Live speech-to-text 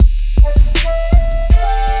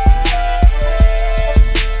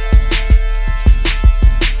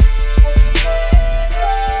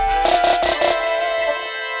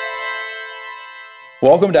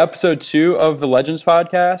Welcome to episode 2 of the Legends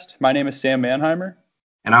podcast. My name is Sam Manheimer.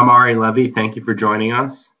 And I'm Ari Levy. Thank you for joining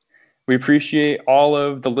us. We appreciate all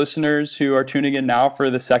of the listeners who are tuning in now for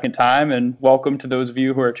the second time, and welcome to those of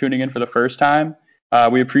you who are tuning in for the first time.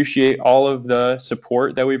 We appreciate all of the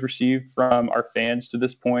support that we've received from our fans to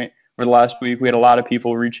this point. Over the last week, we had a lot of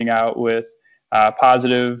people reaching out with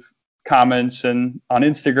positive comments and on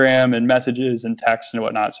Instagram and messages and texts and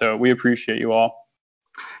whatnot. So we appreciate you all.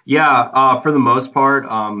 Yeah, for the most part,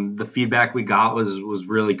 the feedback we got was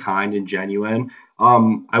really kind and genuine.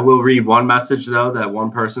 I will read one message though that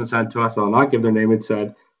one person sent to us. I'll not give their name. It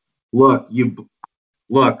said, "Look,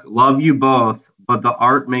 love you both, but the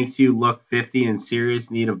art makes you look 50 in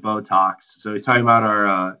serious need of Botox." So he's talking about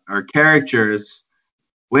our characters,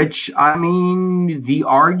 which I mean, the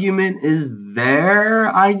argument is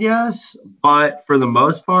there, I guess, but for the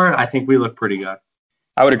most part, I think we look pretty good.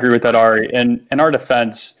 I would agree with that, Ari. And in our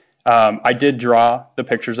defense, I did draw the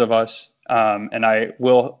pictures of us, and I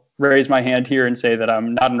will raise my hand here and say that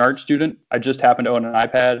I'm not an art student. I just happen to own an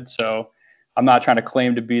iPad, so I'm not trying to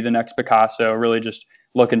claim to be the next Picasso, really just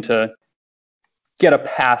looking to get a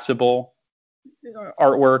passable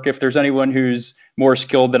artwork. If there's anyone who's more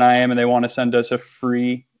skilled than I am and they want to send us a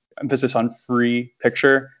free, emphasis on free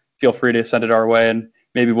picture, feel free to send it our way, and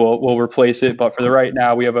maybe we'll replace it. But for the right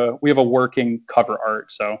now, we have a working cover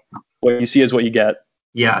art. So what you see is what you get.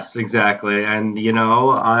 Yes, exactly. And,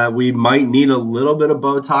 we might need a little bit of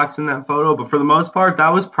Botox in that photo, but for the most part, that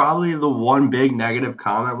was probably the one big negative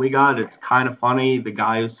comment we got. It's kind of funny. The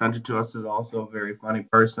guy who sent it to us is also a very funny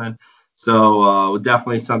person. So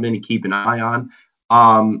definitely something to keep an eye on.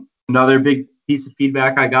 Another big piece of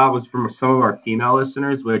feedback I got was from some of our female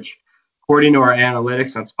listeners, which according to our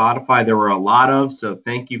analytics on Spotify, there were a lot of. So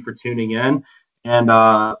thank you for tuning in. And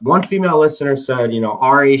one female listener said,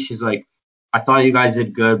 Ari, she's like, "I thought you guys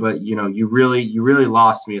did good, but you really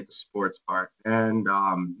lost me at the sports part." And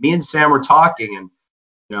me and Sam were talking, and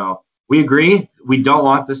we agree. We don't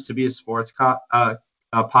want this to be a sports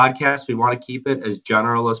podcast. We want to keep it as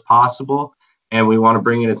general as possible, and we want to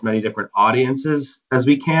bring in as many different audiences as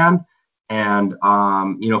we can. And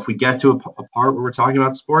if we get to a part where we're talking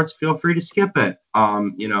about sports, feel free to skip it.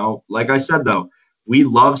 Like I said though, we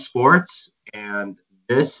love sports, and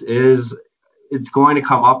it's going to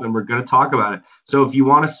come up and we're going to talk about it. So if you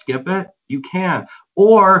want to skip it, you can.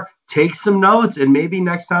 Or take some notes, and maybe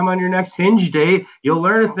next time on your next Hinge date, you'll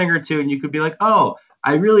learn a thing or two, and you could be like, "Oh,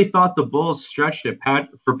 I really thought the Bulls stretched it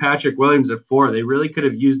for Patrick Williams at 4. They really could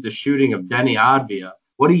have used the shooting of Denny Advia.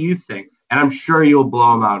 What do you think?" And I'm sure you'll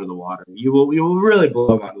blow them out of the water. You will really blow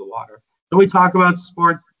them out of the water. When we talk about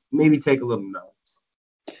sports, maybe take a little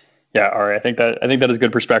note. Yeah, all right. I think that is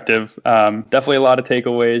good perspective. Definitely a lot of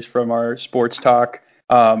takeaways from our sports talk.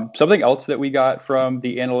 Something else that we got from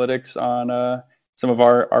the analytics on some of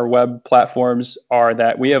our web platforms are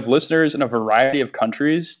that we have listeners in a variety of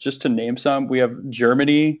countries. Just to name some, we have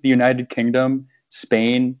Germany, the United Kingdom,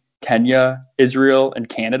 Spain, Kenya, Israel, and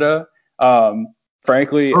Canada.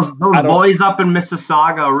 Frankly, those boys up in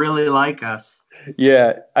Mississauga really like us.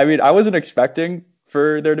 Yeah, I mean, I wasn't expecting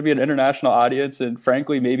for there to be an international audience, and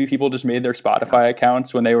frankly, maybe people just made their Spotify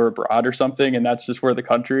accounts when they were abroad or something, and that's just where the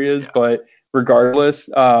country is. Yeah. But regardless,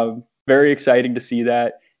 very exciting to see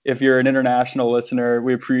that. If you're an international listener,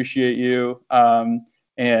 we appreciate you, and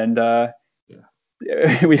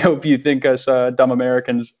we hope you think us dumb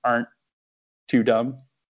Americans aren't too dumb.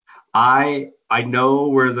 I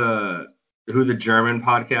know who the German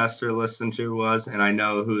podcaster listened to was, and I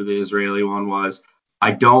know who the Israeli one was.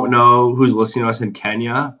 I don't know who's listening to us in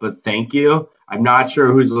Kenya, but thank you. I'm not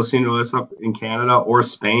sure who's listening to us up in Canada or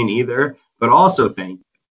Spain either, but also thank you.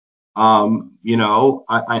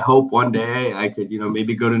 I hope one day I could,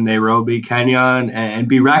 maybe go to Nairobi, Kenya, and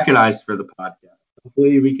be recognized for the podcast.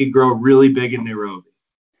 Hopefully we could grow really big in Nairobi.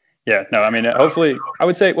 Yeah, no, I mean, hopefully, I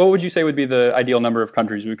would say, what would you say would be the ideal number of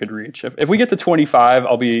countries we could reach? If we get to 25,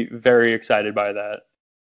 I'll be very excited by that.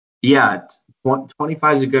 Yeah,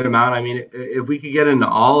 25 is a good amount. I mean, if we could get into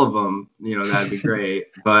all of them, that'd be great.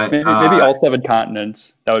 But maybe all 7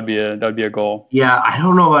 continents. That would be a goal. Yeah, I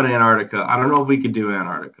don't know about Antarctica. I don't know if we could do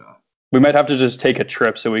Antarctica. We might have to just take a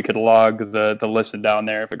trip so we could log the listen down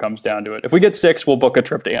there if it comes down to it. If we get 6, we'll book a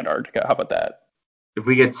trip to Antarctica. How about that? If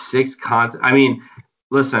we get 6 continents, I mean,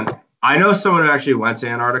 listen, I know someone who actually went to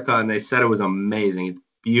Antarctica and they said it was amazing. It's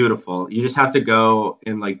beautiful. You just have to go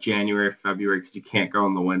in like January, February, because you can't go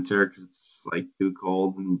in the winter because it's like too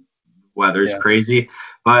cold and weather's crazy.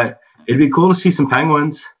 But it'd be cool to see some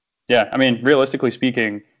penguins. Yeah, I mean, realistically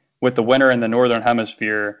speaking, with the winter in the northern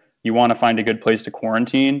hemisphere, you want to find a good place to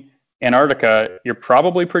quarantine. Antarctica, you're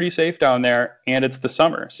probably pretty safe down there, and it's the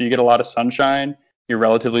summer, so you get a lot of sunshine. you're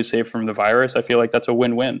relatively safe from the virus. I feel like that's a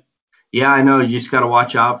win-win. Yeah, I know. You just got to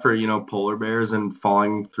watch out for, polar bears and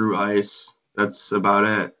falling through ice. That's about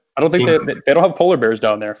it. I don't think Seems they don't have polar bears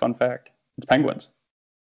down there. Fun fact. It's penguins.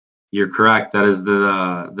 You're correct. That is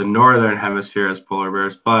the northern hemisphere has polar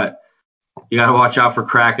bears, but you got to watch out for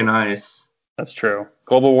cracking ice. That's true.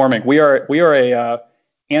 Global warming. We are a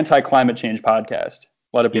anti-climate change podcast.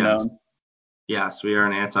 Let it be Yes. known. Yes, we are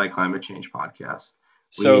an anti-climate change podcast.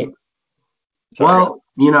 So, Well,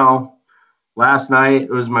 last night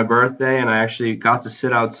it was my birthday, and I actually got to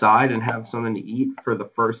sit outside and have something to eat for the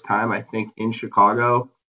first time, I think, in Chicago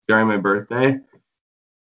during my birthday.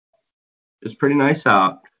 It's pretty nice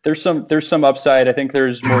out. there's some upside. I think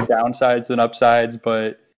there's more downsides than upsides,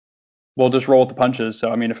 but we'll just roll with the punches.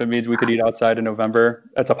 So I mean, if it means we could eat outside in November,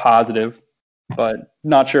 that's a positive. But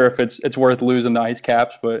not sure if it's worth losing the ice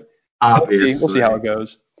caps, but we'll see how it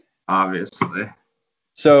goes. Obviously.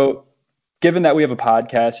 So given that we have a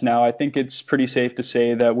podcast now, I think it's pretty safe to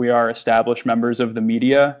say that we are established members of the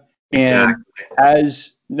media. And Exactly.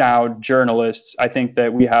 as now journalists, I think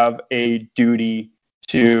that we have a duty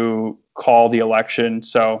to call the election.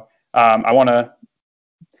 So I want to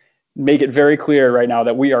make it very clear right now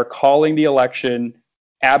that we are calling the election.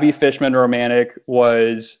 Abby Fishman Romanek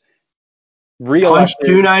was reelected. Punch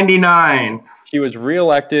 299. She was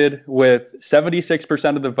reelected with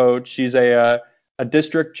 76% of the vote. She's a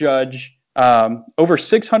district judge, over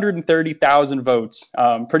 630,000 votes.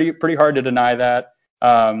 Pretty hard to deny that.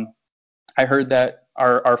 I heard that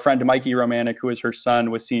our friend Mikey Romanek, who is her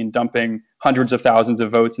son, was seen dumping hundreds of thousands of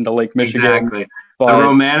votes into Lake Michigan. Exactly. But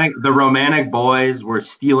the Romanek boys were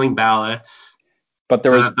stealing ballots, but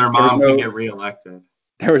so that their mom could get reelected.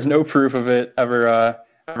 There was no proof of it ever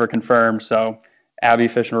confirmed. So Abby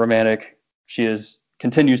Fishman Romanek, she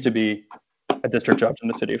continues to be a district judge in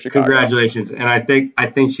the city of Chicago. Congratulations. And I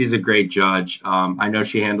think she's a great judge. I know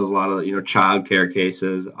she handles a lot of, child care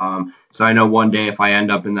cases. So I know one day if I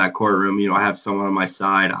end up in that courtroom, I have someone on my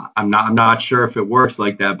side. I'm not sure if it works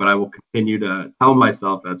like that, but I will continue to tell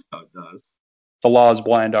myself that's how it does. The law is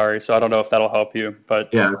blind, Ari, so I don't know if that'll help you, but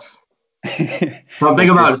yes. Something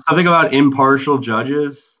about impartial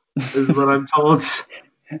judges is what I'm told.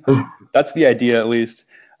 That's the idea, at least.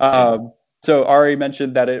 So Ari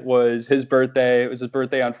mentioned that it was his birthday. It was his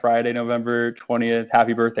birthday on Friday, November 20th.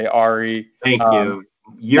 Happy birthday, Ari. Thank you.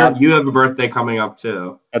 You have a birthday coming up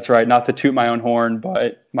too. That's right. Not to toot my own horn,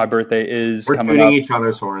 but my birthday is coming up. We're tooting each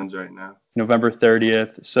other's horns right now. It's November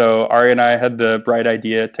 30th. So Ari and I had the bright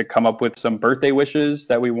idea to come up with some birthday wishes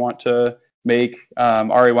that we want to make.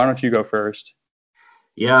 Ari, why don't you go first?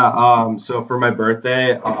 Yeah. So for my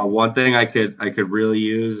birthday, one thing I could really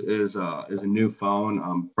use is a new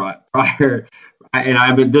phone.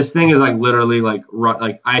 This thing is like literally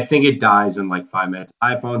like I think it dies in like 5 minutes.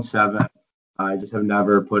 iPhone 7. I just have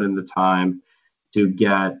never put in the time to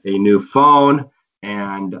get a new phone.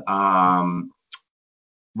 And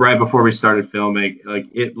right before we started filming, like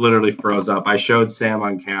it literally froze up. I showed Sam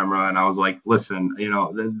on camera and I was like, listen,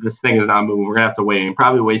 this thing is not moving. We're gonna have to wait. And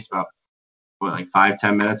probably waste about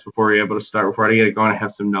 5-10 minutes before you're able to start, before I get it going. I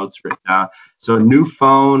have some notes written down. So a new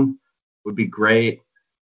phone would be great.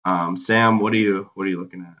 Sam, what are you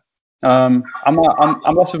looking at? I'm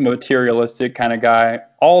also a materialistic kind of guy.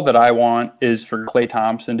 All that I want is for Klay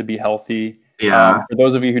Thompson to be healthy. Yeah. For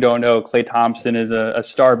those of you who don't know, Klay Thompson is a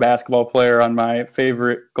star basketball player on my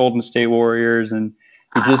favorite Golden State Warriors, and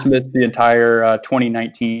he just missed the entire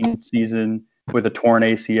 2019 season with a torn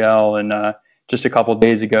ACL. And just a couple of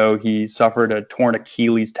days ago, he suffered a torn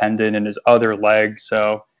Achilles tendon in his other leg.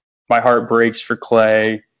 So my heart breaks for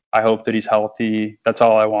Klay. I hope that he's healthy. That's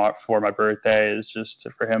all I want for my birthday, is just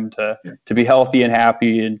for him to be healthy and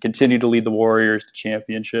happy and continue to lead the Warriors to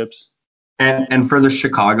championships. And for the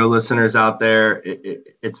Chicago listeners out there,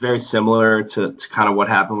 it's very similar to kind of what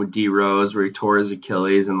happened with D Rose, where he tore his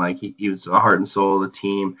Achilles and like he was the heart and soul of the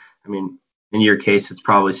team. I mean, in your case, it's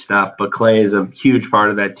probably Steph, but Klay is a huge part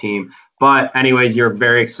of that team. But anyways, you're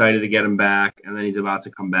very excited to get him back, and then he's about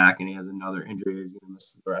to come back, and he has another injury. He's going to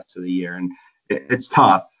miss the rest of the year, and it's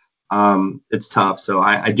tough. It's tough. So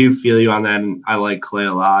I do feel you on that, and I like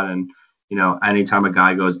Klay a lot. And anytime a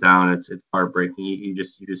guy goes down, it's heartbreaking. You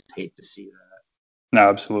just hate to see that. No,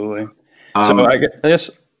 absolutely. So I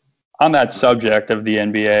guess on that subject of the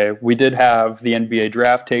NBA, we did have the NBA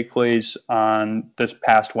draft take place on this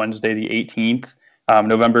past Wednesday, the 18th.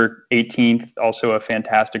 November 18th, also a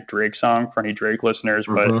fantastic Drake song for any Drake listeners.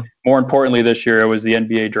 But more importantly, this year it was the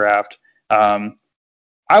NBA draft.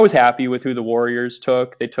 I was happy with who the Warriors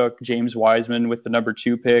took. They took James Wiseman with the number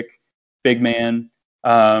 2 pick, big man.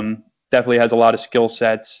 Definitely has a lot of skill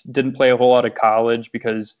sets. Didn't play a whole lot of college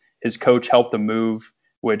because his coach helped him move,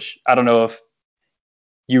 which I don't know if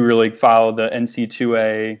you really follow the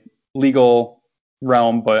NC2A legal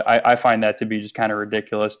realm, but I find that to be just kind of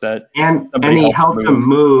ridiculous that And somebody he helps helped him move.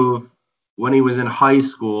 move when he was in high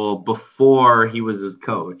school before he was his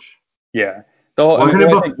coach. Yeah. So, I mean, Wasn't it?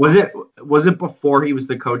 well, I think Was it before he was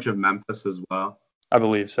the coach of Memphis as well? I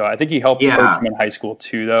believe so. I think he helped coach Yeah, him in high school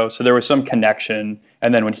too, though. So there was some connection.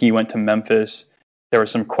 And then when he went to Memphis, there was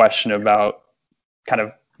some question about kind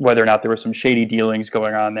of whether or not there was some shady dealings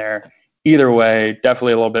going on there. Either way,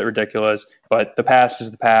 definitely a little bit ridiculous. But the past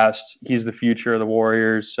is the past. He's the future of the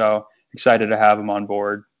Warriors. So excited to have him on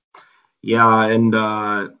board. yeah, and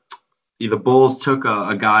the Bulls took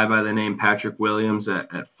a guy by the name Patrick Williams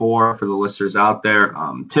at 4 for the listeners out there.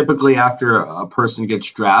 Typically, after a person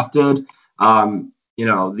gets drafted,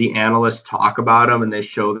 the analysts talk about him and they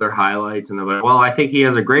show their highlights and they're like, well, I think he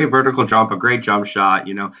has a great vertical jump, a great jump shot.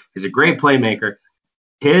 He's a great playmaker.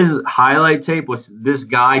 His highlight tape was this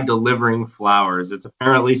guy delivering flowers. It's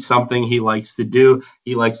apparently something he likes to do.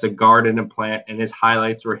 He likes to garden and plant, and his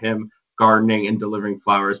highlights were him gardening and delivering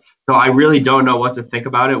flowers. So I really don't know what to think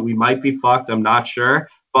about it. We might be fucked. I'm not sure.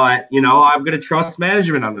 But, I'm going to trust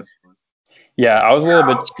management on this one. Yeah, I was a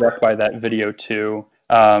little bit struck by that video too.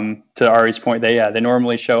 To Ari's point, they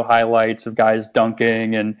normally show highlights of guys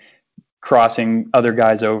dunking and crossing other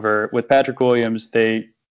guys over. With Patrick Williams, they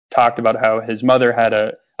talked about how his mother had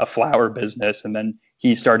a flower business, and then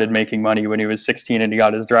he started making money when he was 16 and he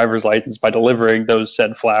got his driver's license by delivering those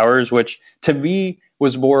said flowers, which to me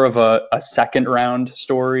was more of a second round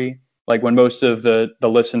story. Like when most of the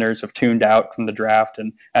listeners have tuned out from the draft,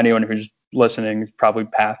 and anyone who's listening is probably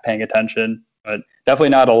half paying attention, but definitely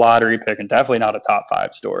not a lottery pick and definitely not a top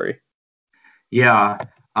 5 story. Yeah.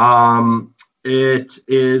 It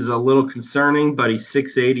is a little concerning, but he's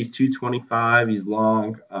 6'8", he's 225, he's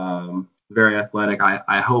long, very athletic.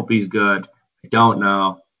 I hope he's good. I don't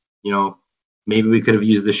know. Maybe we could have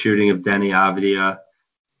used the shooting of Denny Avdia.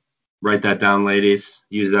 Write that down, ladies.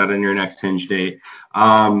 Use that in your next hinge date.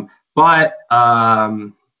 But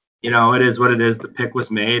it is what it is. The pick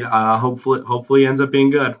was made. Hopefully, it ends up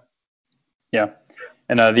being good. Yeah,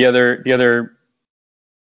 and the other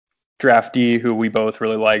draftee who we both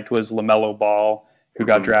really liked was LaMelo Ball, who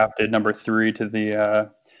got drafted number 3 to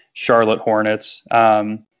the Charlotte Hornets.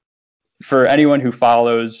 For anyone who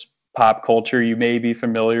follows pop culture, you may be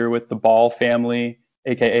familiar with the Ball family,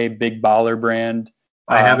 aka Big Baller Brand.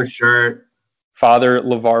 I have a shirt. Father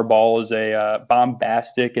LeVar Ball is a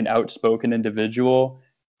bombastic and outspoken individual,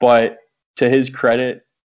 but to his credit,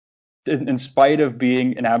 in spite of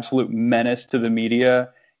being an absolute menace to the media,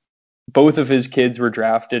 both of his kids were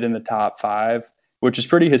drafted in the top 5, which is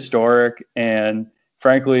pretty historic. And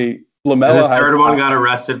frankly, And the LaMelo third one got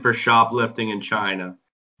arrested for shoplifting in China.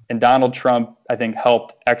 And Donald Trump, I think,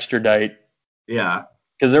 helped extradite. Yeah,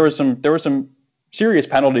 because there were some serious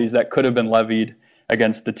penalties that could have been levied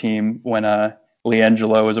against the team when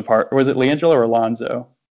LiAngelo was a part. Was it LiAngelo or Alonzo?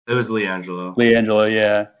 it was LiAngelo. LiAngelo,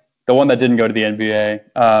 yeah, the one that didn't go to the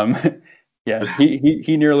NBA. Yeah,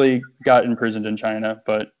 he nearly got imprisoned in China,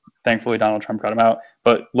 but thankfully Donald Trump got him out.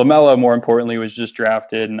 But LaMelo, more importantly, was just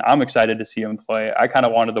drafted, and I'm excited to see him play. I kind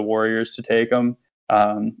of wanted the Warriors to take him.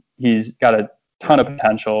 He's got a ton of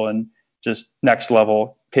potential and just next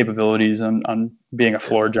level capabilities on being a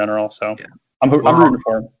floor general. So yeah. I'm rooting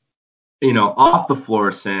for him. Off the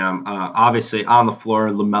floor, Sam, obviously on the floor,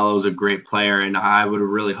 LaMelo's a great player, and I would have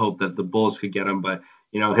really hoped that the Bulls could get him. But,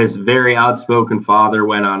 his very outspoken father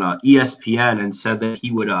went on ESPN and said that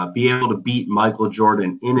he would be able to beat Michael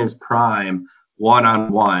Jordan in his prime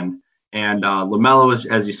one-on-one. And LaMelo,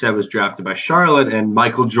 as you said, was drafted by Charlotte, and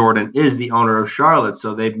Michael Jordan is the owner of Charlotte,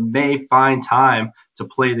 so they may find time to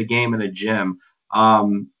play the game in a gym.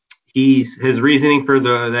 His reasoning for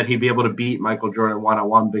that he'd be able to beat Michael Jordan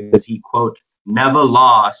one-on-one because he, quote, never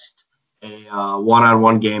lost a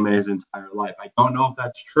one-on-one game in his entire life. I don't know if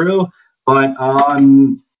that's true, but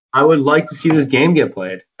I would like to see this game get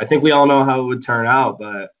played. I think we all know how it would turn out,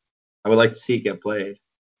 but I would like to see it get played.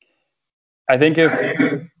 I think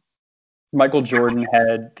if Michael Jordan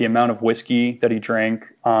had the amount of whiskey that he drank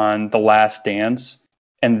on The Last Dance,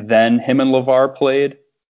 and then him and LeVar played,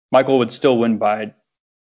 Michael would still win by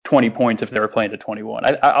 20 points if they were playing to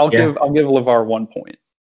 21. I'll give LeVar 1 point.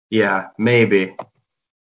 Yeah, maybe.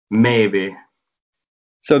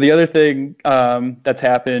 So the other thing that's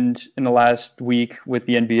happened in the last week with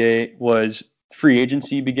the NBA was free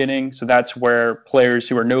agency beginning. So that's where players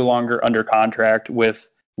who are no longer under contract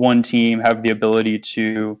with one team have the ability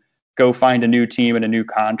to go find a new team and a new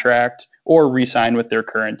contract or re-sign with their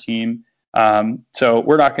current team. So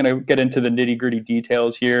we're not going to get into the nitty-gritty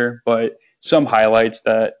details here, but some highlights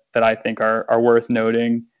that that I think are worth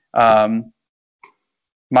noting.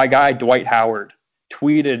 My guy Dwight Howard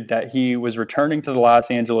tweeted that he was returning to the Los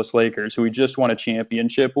Angeles Lakers, who he just won a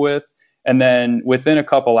championship with. And then within a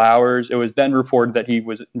couple hours, it was then reported that he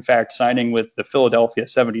was, in fact, signing with the Philadelphia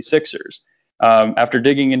 76ers. After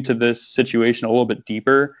digging into this situation a little bit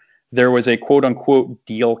deeper, there was a quote unquote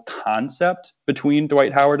deal concept between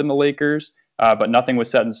Dwight Howard and the Lakers, but nothing was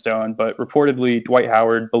set in stone. But reportedly, Dwight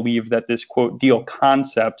Howard believed that this quote deal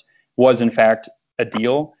concept was, in fact, a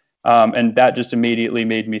deal. And that just immediately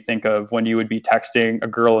made me think of when you would be texting a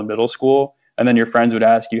girl in middle school, and then your friends would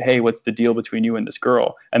ask you, hey, what's the deal between you and this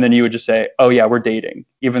girl? And then you would just say, oh, yeah, we're dating,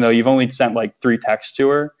 even though you've only sent like 3 texts to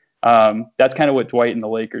her. That's kind of what Dwight and the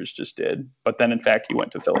Lakers just did. But then, in fact, he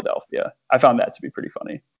went to Philadelphia. I found that to be pretty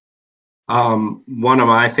funny. One of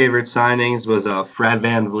my favorite signings was Fred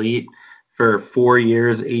VanVleet for 4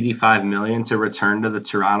 years, $85 million to return to the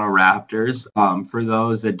Toronto Raptors. For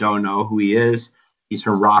those that don't know who he is, he's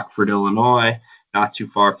from Rockford, Illinois, not too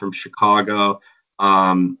far from Chicago.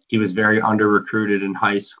 He was very under-recruited in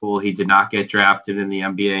high school. He did not get drafted in the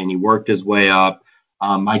NBA, and he worked his way up.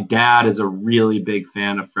 My dad is a really big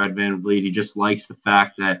fan of Fred VanVleet. He just likes the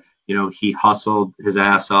fact that, he hustled his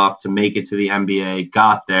ass off to make it to the NBA,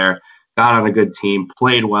 got there, got on a good team,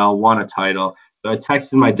 played well, won a title. So I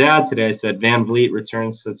texted my dad today. I said, VanVleet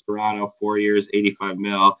returns to Toronto, 4 years, $85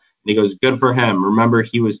 million. And he goes, good for him. Remember,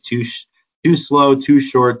 he was too slow, too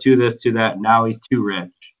short, too this, too that. Now he's too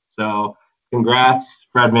rich. So congrats,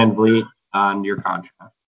 Fred VanVleet, on your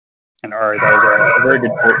contract. And Ari, that was a very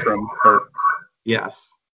good quote from Bert. Yes.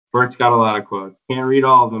 Bert's got a lot of quotes. Can't read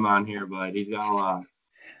all of them on here, but he's got a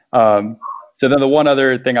lot. So then the one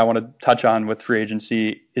other thing I want to touch on with free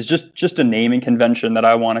agency is just a naming convention that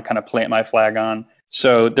I want to kind of plant my flag on.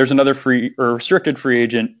 So there's another restricted free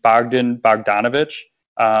agent, Bogdan Bogdanovic.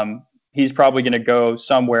 He's probably going to go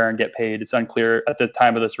somewhere and get paid. It's unclear at the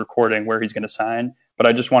time of this recording where he's going to sign. But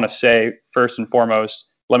I just want to say, first and foremost,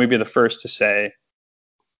 let me be the first to say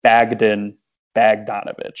Bogdan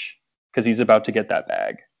Bogdanovic, because he's about to get that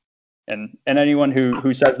bag. And anyone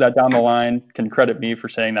who says that down the line can credit me for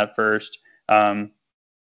saying that first. I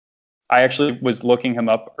actually was looking him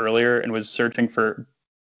up earlier and was searching for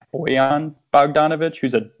Bojan Bogdanovic,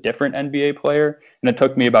 who's a different NBA player, and it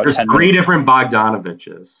took me about 10 minutes. There's 3 different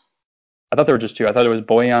Bogdanoviches. I thought there were just 2. I thought it was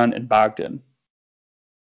Bojan and Bogdan.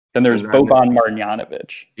 Then there's Boban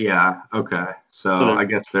Marjanovic. Yeah, okay. So I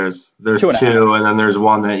guess there's 2, and then there's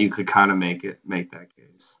one that you could kind of make that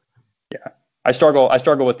case. Yeah. I struggle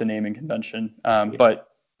with the naming convention, but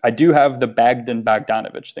I do have the Bogdan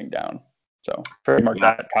Bogdanovic thing down. So trademark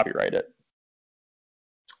that, copyright it.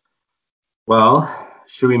 Well,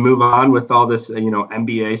 should we move on with all this,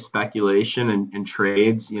 NBA speculation and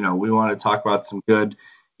trades? We want to talk about some good,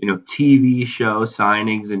 TV show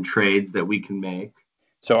signings and trades that we can make.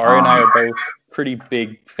 So Ari and I are both pretty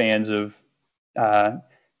big fans of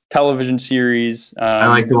television series. I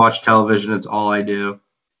like to watch television. It's all I do.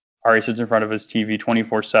 Ari sits in front of his TV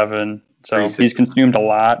 24/7, so he's consumed a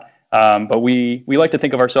lot. But we like to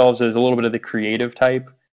think of ourselves as a little bit of the creative type,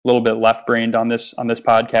 a little bit left-brained on this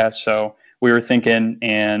podcast. So we were thinking,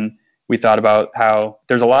 and we thought about how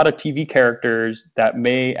there's a lot of TV characters that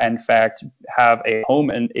may, in fact, have a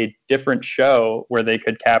home in a different show where they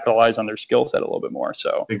could capitalize on their skill set a little bit more.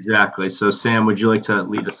 So exactly. So Sam, would you like to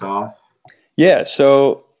lead us off? Yeah.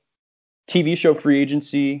 So TV show free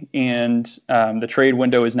agency and the trade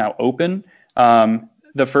window is now open.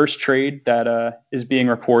 The first trade that is being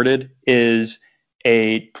reported is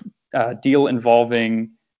a deal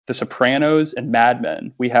involving The Sopranos and Mad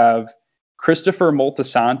Men. We have Christopher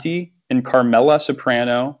Moltisanti and Carmela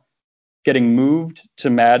Soprano getting moved to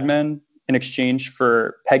Mad Men in exchange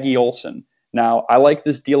for Peggy Olson. Now, I like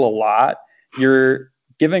this deal a lot. You're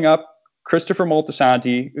giving up Christopher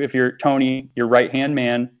Moltisanti, if you're Tony, your right-hand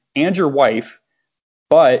man, and your wife,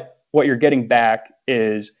 but what you're getting back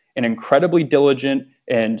is an incredibly diligent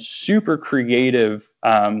and super creative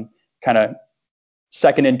kind of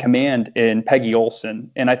second in command in Peggy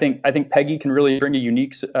Olson. And I think Peggy can really bring a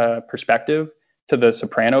unique perspective to the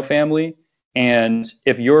Soprano family. And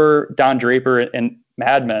if you're Don Draper and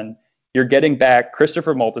Mad Men, you're getting back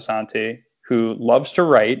Christopher Moltisanti, who loves to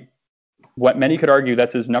write. What many could argue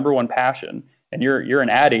that's his number one passion. And you're an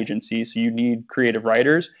ad agency, so you need creative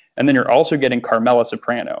writers. And then you're also getting Carmela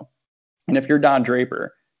Soprano. And if you're Don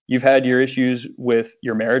Draper, you've had your issues with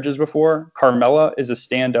your marriages before. Carmela is a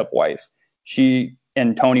stand-up wife. She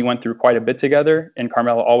and Tony went through quite a bit together, and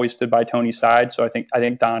Carmela always stood by Tony's side. So I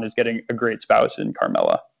think Don is getting a great spouse in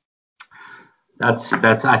Carmela. That's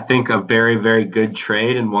I think a very, very good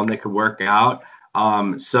trade and one that could work out.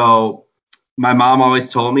 So My mom always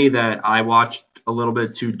told me that I watched a little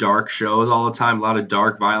bit too dark shows all the time, a lot of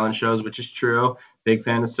dark, violent shows, which is true. Big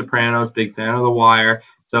fan of Sopranos, big fan of The Wire.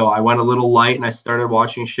 So I went a little light and I started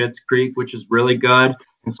watching Schitt's Creek, which is really good.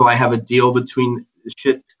 And so I have a deal between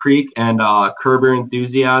Schitt's Creek and Curb Your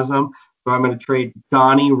Enthusiasm. So I'm going to trade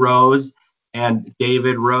Johnny Rose and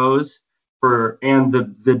David Rose and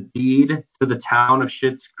the deed to the town of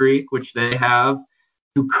Schitt's Creek, which they have,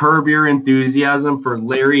 to Curb Your Enthusiasm for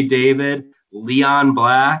Larry David, Leon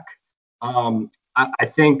Black. I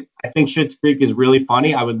think Schitt's Creek is really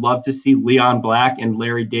funny. I would love to see Leon Black and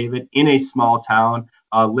Larry David in a small town.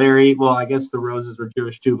 Larry, well, I guess the Roses were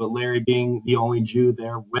Jewish too, but Larry being the only Jew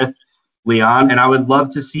there with Leon. And I would love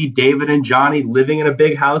to see David and Johnny living in a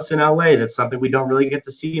big house in LA. That's something we don't really get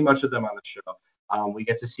to see much of them on the show. We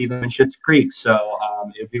get to see them in Schitt's Creek. So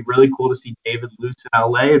it'd be really cool to see David loose in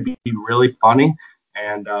LA. It'd be really funny.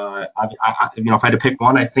 And if I had to pick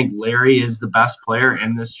one, I think Larry is the best player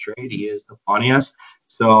in this trade. He is the funniest.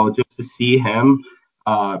 So just to see him,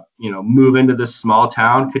 move into this small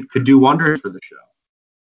town could do wonders for the show.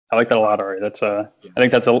 I like that a lot, Ari. I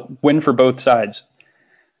think that's a win for both sides.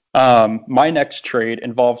 My next trade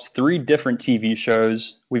involves 3 different TV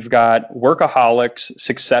shows. We've got Workaholics,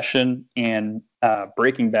 Succession, and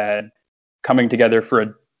Breaking Bad coming together for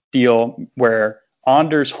a deal where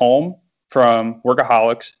Anders Holm from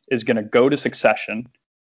Workaholics is going to go to Succession.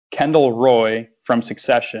 Kendall Roy from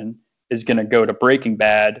Succession is going to go to Breaking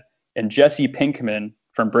Bad, and Jesse Pinkman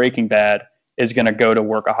from Breaking Bad is going to go to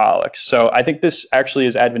Workaholics. So I think this actually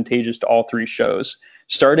is advantageous to all 3 shows.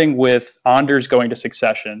 Starting with Anders going to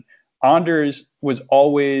Succession. Anders was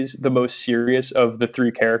always the most serious of the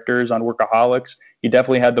 3 characters on Workaholics. He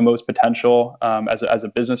definitely had the most potential as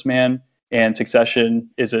a businessman, and Succession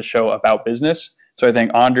is a show about business. So I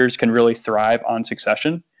think Anders can really thrive on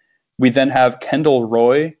Succession. We then have Kendall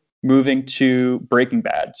Roy moving to Breaking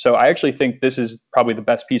Bad. So I actually think this is probably the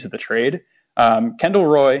best piece of the trade. Kendall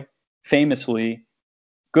Roy, famously,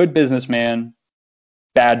 good businessman,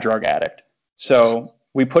 bad drug addict. So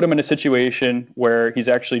we put him in a situation where he's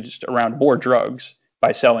actually just around more drugs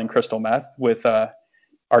by selling crystal meth with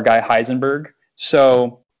our guy Heisenberg.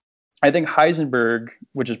 So I think Heisenberg,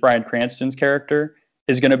 which is Bryan Cranston's character,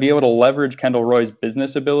 is going to be able to leverage Kendall Roy's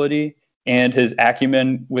business ability and his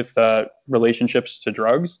acumen with relationships to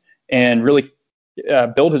drugs and really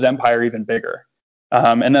build his empire even bigger.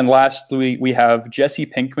 And then lastly, we have Jesse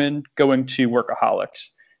Pinkman going to Workaholics.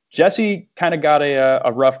 Jesse kind of got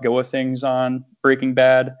a rough go of things on Breaking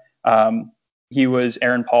Bad. He was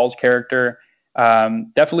Aaron Paul's character.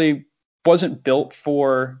 Definitely wasn't built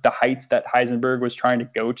for the heights that Heisenberg was trying to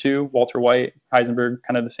go to. Walter White, Heisenberg,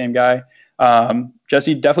 kind of the same guy.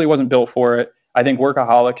 Jesse definitely wasn't built for it. I think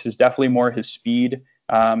Workaholics is definitely more his speed.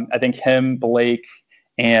 I think him, Blake,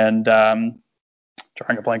 and trying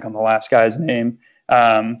to blank on the last guy's name.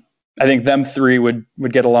 I think them 3 would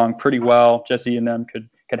get along pretty well. Jesse and them could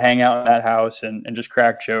hang out in that house and just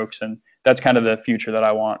crack jokes, and that's kind of the future that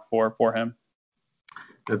I want for him.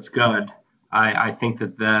 That's good. I think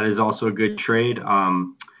that is also a good trade.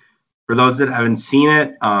 For those that haven't seen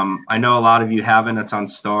it, I know a lot of you haven't. It's on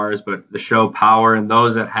Stars, but the show Power, and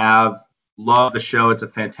those that have, love the show. It's a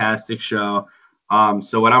fantastic show.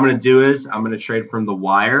 So what I'm going to do is I'm going to trade from The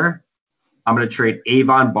Wire. I'm going to trade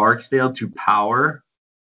Avon Barksdale to Power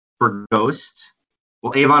for Ghost.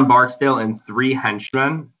 Well, Avon Barksdale and 3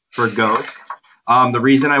 henchmen for Ghost. The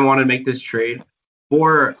reason I wanted to make this trade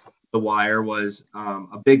for The Wire was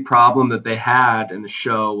a big problem that they had in the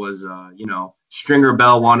show was, Stringer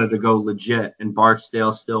Bell wanted to go legit, and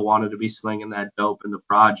Barksdale still wanted to be slinging that dope in the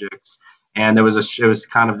projects. And it was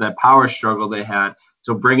kind of that power struggle they had.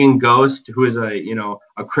 So bringing Ghost, who is a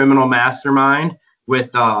criminal mastermind with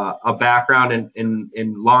a background in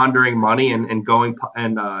laundering money and going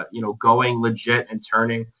legit and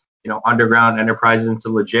turning underground enterprises into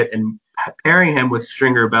legit, and pairing him with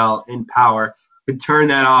Stringer Bell in Power could turn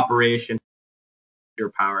that operation into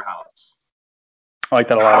your powerhouse. I like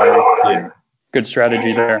that a lot. Yeah. Good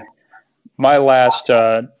strategy there. My last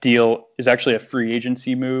deal is actually a free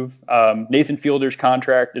agency move. Nathan Fielder's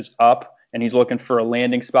contract is up, and he's looking for a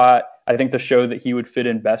landing spot. I think the show that he would fit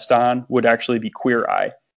in best on would actually be Queer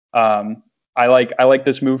Eye. I like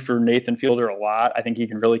this move for Nathan Fielder a lot. I think he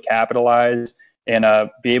can really capitalize and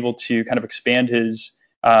be able to kind of expand his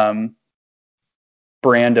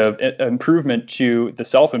brand of improvement to the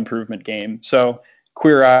self-improvement game. So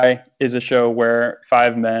Queer Eye is a show where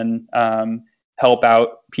 5 men help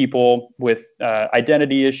out people with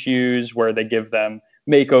identity issues, where they give them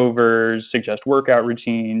makeovers, suggest workout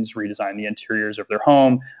routines, redesign the interiors of their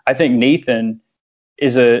home. I think Nathan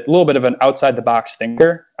is a little bit of an outside the box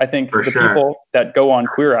thinker. I think For the sure. people that go on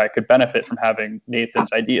Queer Eye could benefit from having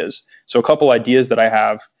Nathan's ideas. So a couple ideas that I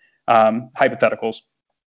have, hypotheticals.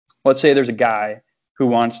 Let's say there's a guy who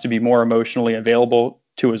wants to be more emotionally available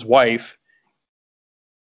to his wife.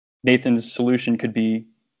 Nathan's solution could be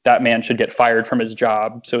that man should get fired from his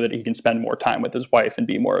job so that he can spend more time with his wife and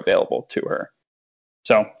be more available to her.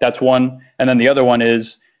 So that's one. And then the other one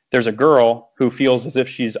is there's a girl who feels as if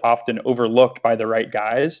she's often overlooked by the right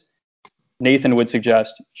guys. Nathan would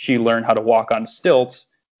suggest she learn how to walk on stilts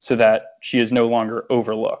so that she is no longer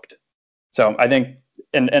overlooked. So I think,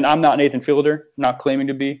 and I'm not Nathan Fielder, not claiming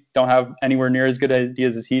to be, don't have anywhere near as good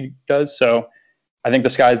ideas as he does. So I think the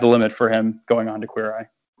sky's the limit for him going on to Queer Eye.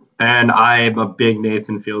 And I'm a big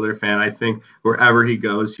Nathan Fielder fan. I think wherever he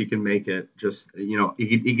goes, he can make it. Just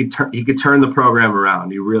he could turn the program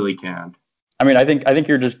around. He really can. I mean, I think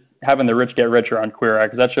you're just having the rich get richer on Queer Eye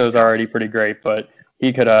because that show's already pretty great, but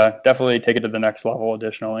he could definitely take it to the next level.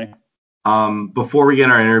 Additionally, before we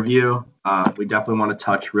get our interview, we definitely want to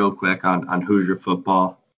touch real quick on Hoosier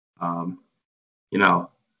football.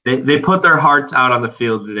 They put their hearts out on the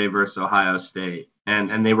field today versus Ohio State,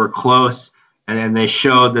 and they were close. And they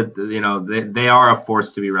showed that they are a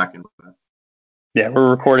force to be reckoned with. Yeah, we're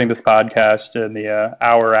recording this podcast in the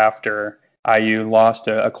hour after IU lost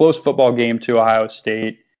a close football game to Ohio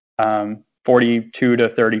State,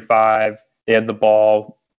 42-35. They had the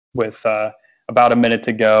ball with about a minute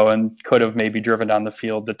to go and could have maybe driven down the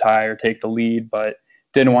field to tie or take the lead, but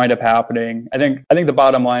didn't wind up happening. I think the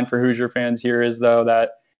bottom line for Hoosier fans here is, though,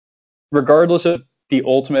 that regardless of the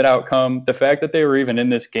ultimate outcome, the fact that they were even in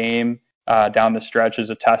this game down the stretch is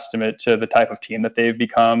a testament to the type of team that they've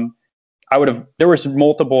become. There were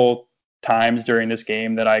multiple times during this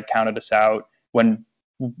game that I counted us out when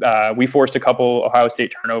we forced a couple Ohio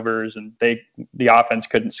State turnovers and the offense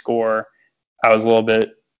couldn't score. I was a little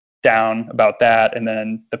bit down about that. And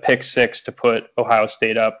then the pick six to put Ohio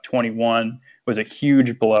State up 21 was a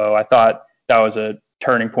huge blow. I thought that was a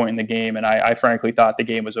turning point in the game, and I frankly thought the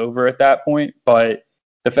game was over at that point. But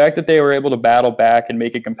the fact that they were able to battle back and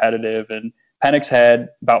make it competitive, and Penix had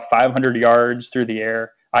about 500 yards through the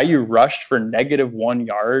air. IU rushed for -1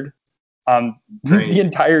 yard the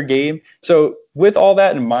entire game. So with all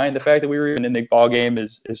that in mind, the fact that we were even in the ball game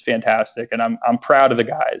is fantastic, and I'm proud of the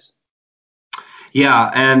guys.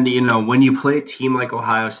 Yeah, and when you play a team like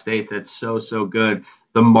Ohio State that's so good,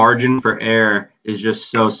 the margin for error is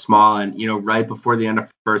just so small. And right before the end of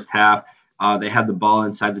the first half, they had the ball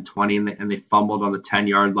inside the 20 and they fumbled on the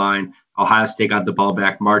 10-yard line. Ohio State got the ball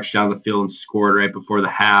back, marched down the field, and scored right before the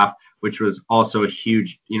half, which was also a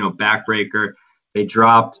huge, backbreaker. They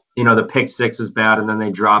dropped, the pick six is bad, and then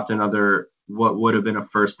they dropped another what would have been a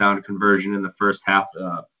first down conversion in the first half.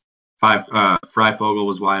 Freifogel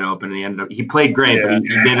was wide open, and he played great, but he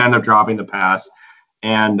did end up dropping the pass.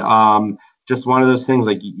 And just one of those things,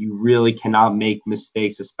 like, you really cannot make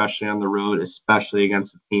mistakes, especially on the road, especially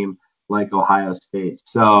against a team like Ohio State.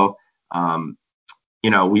 So,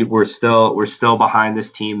 we're still behind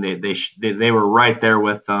this team. They were right there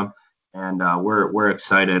with them, and we're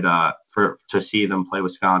excited to see them play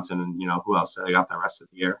Wisconsin, and who else they got the rest of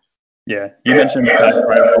the year. Yeah, you mentioned that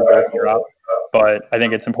Freifogel drop, but I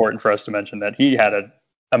think it's important for us to mention that he had an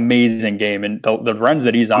amazing game, and the runs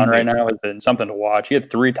that he's on right now has been something to watch. He had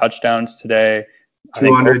 3 touchdowns today.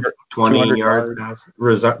 220 yards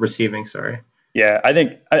receiving. Sorry. Yeah, I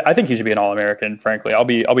think he should be an All-American. Frankly, I'll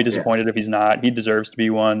be disappointed if he's not. He deserves to be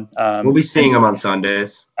one. We'll be seeing him on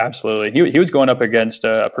Sundays. Absolutely, he was going up against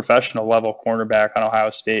a professional level cornerback on Ohio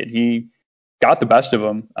State. He got the best of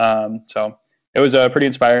him. So it was pretty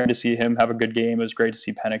inspiring to see him have a good game. It was great to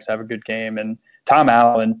see Penix have a good game, and Tom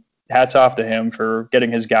Allen. Hats off to him for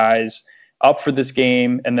getting his guys up for this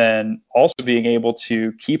game, and then also being able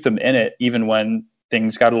to keep them in it even when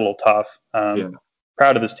things got a little tough.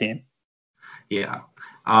 Proud of this team. Yeah.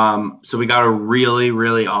 So we got a really,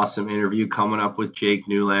 really awesome interview coming up with Jake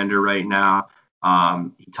Newlander right now.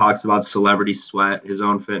 He talks about celebrity sweat, his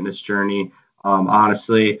own fitness journey.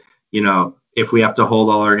 Honestly, if we have to hold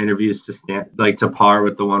all our interviews to par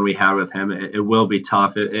with the one we had with him, it will be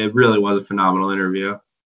tough. It really was a phenomenal interview.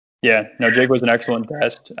 Yeah, no, Jake was an excellent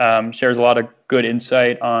guest. Shares a lot of good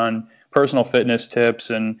insight on personal fitness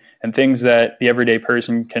tips and things that the everyday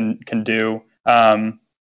person can do.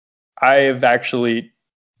 I've actually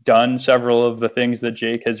done several of the things that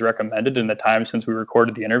Jake has recommended in the time since we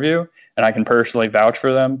recorded the interview, and I can personally vouch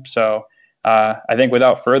for them. So I think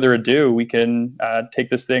without further ado, we can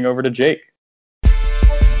take this thing over to Jake.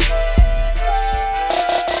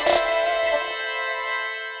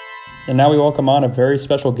 And now we welcome on a very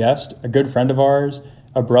special guest, a good friend of ours,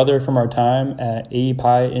 a brother from our time at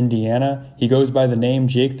API, Indiana. He goes by the name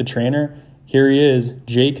Jake the Trainer. Here he is,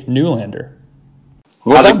 Jake Newlander.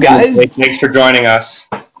 What's up, guys? Thanks for joining us.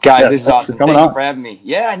 Guys, this is awesome. Thank you for having me.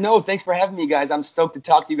 Yeah, no, thanks for having me, guys. I'm stoked to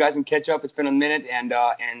talk to you guys and catch up. It's been a minute, and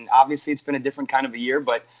obviously it's been a different kind of a year,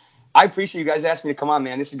 but I appreciate you guys asking me to come on,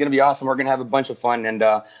 man. This is going to be awesome. We're going to have a bunch of fun, and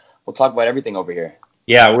we'll talk about everything over here.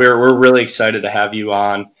 Yeah, we're really excited to have you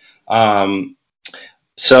on.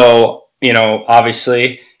 So,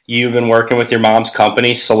 obviously you've been working with your mom's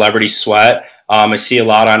company, Celebrity Sweat. I see a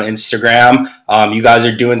lot on Instagram. You guys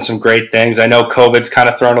are doing some great things. I know COVID's kind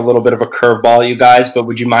of thrown a little bit of a curveball, you guys, but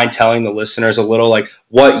would you mind telling the listeners a little like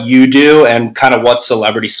what you do and kind of what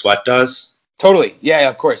Celebrity Sweat does? Totally. Yeah,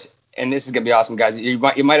 of course. And this is going to be awesome, guys. You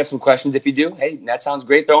might have some questions. If you do, hey, that sounds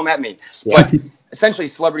great. Throw them at me. Yeah. But essentially,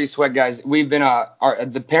 Celebrity Sweat, guys, we've been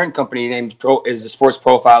the parent company named is the Sports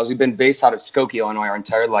Profiles. We've been based out of Skokie, Illinois, our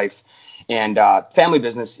entire life, and family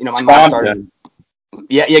business. My mom started.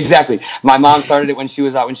 Yeah, exactly. My mom started it when she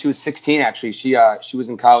was 16. Actually, she was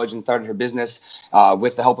in college and started her business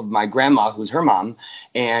with the help of my grandma, who's her mom.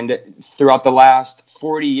 And throughout the last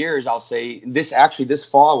 40 years, I'll say this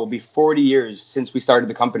fall will be 40 years since we started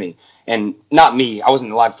the company. And not me, I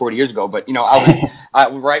wasn't alive 40 years ago, but I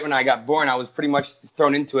was right when I got born. I was pretty much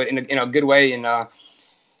thrown into it in a good way, and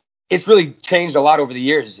it's really changed a lot over the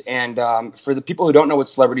years. And for the people who don't know what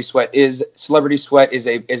Celebrity Sweat is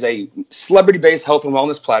a celebrity-based health and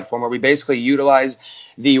wellness platform where we basically utilize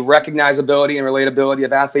the recognizability and relatability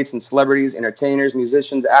of athletes and celebrities, entertainers,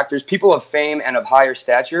 musicians, actors, people of fame and of higher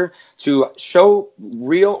stature to show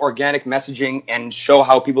real organic messaging and show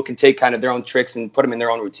how people can take kind of their own tricks and put them in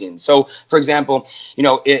their own routine. So, for example,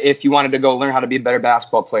 if you wanted to go learn how to be a better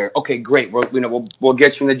basketball player, okay, great. We'll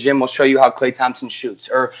get you in the gym. We'll show you how Klay Thompson shoots.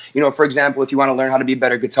 Or, for example, if you want to learn how to be a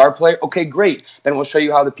better guitar player, okay, great. Then we'll show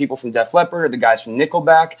you how the people from Def Leppard or the guys from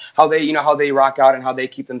Nickelback, how they rock out and how they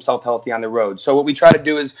keep themselves healthy on the road. So what we try to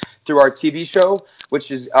do is through our TV show, which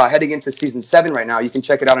is heading into season 7 right now. You can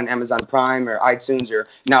check it out on Amazon Prime or iTunes or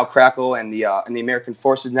now Crackle and the American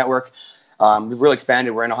Forces Network. We've really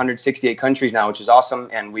expanded. We're in 168 countries now, which is awesome,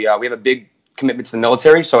 and we have a big commitment to the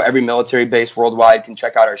military. So every military base worldwide can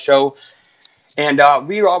check out our show. And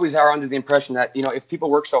we always are under the impression that, if people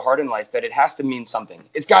work so hard in life, that it has to mean something.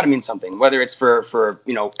 It's got to mean something, whether it's for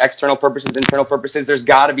external purposes, internal purposes. There's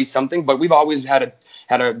got to be something. But we've always had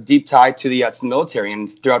a deep tie to the military. And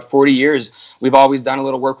throughout 40 years, we've always done a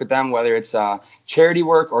little work with them, whether it's charity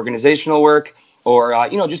work, organizational work, or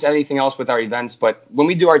just anything else with our events. But when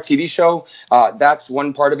we do our TV show, that's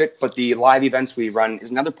one part of it, but the live events we run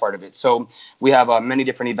is another part of it. So we have many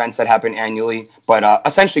different events that happen annually. But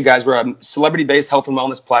essentially, guys, we're a celebrity-based health and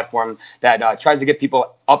wellness platform that tries to get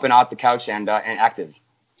people up and out the couch and active.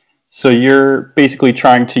 So you're basically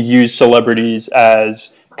trying to use celebrities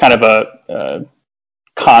as kind of a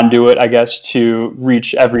conduit, I guess, to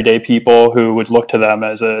reach everyday people who would look to them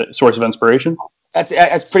as a source of inspiration?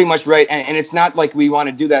 That's pretty much right. And it's not like we want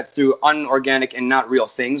to do that through unorganic and not real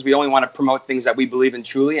things. We only want to promote things that we believe in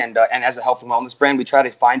truly. And as a health and wellness brand, we try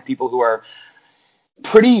to find people who are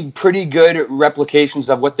pretty good replications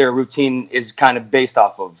of what their routine is kind of based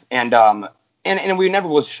off of. And we never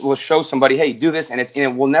will show somebody, hey, do this, and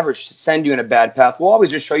it will never send you in a bad path. We'll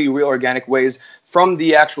always just show you real organic ways from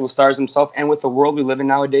the actual stars themselves. And with the world we live in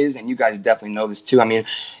nowadays, and you guys definitely know this too, I mean,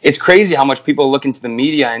 it's crazy how much people look into the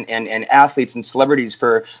media and athletes and celebrities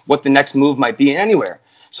for what the next move might be anywhere.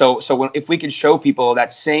 So if we could show people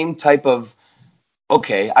that same type of,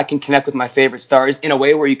 okay, I can connect with my favorite stars in a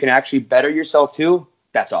way where you can actually better yourself too,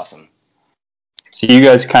 that's awesome. So you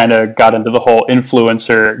guys kind of got into the whole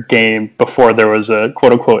influencer game before there was a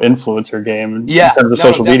quote unquote influencer game in terms of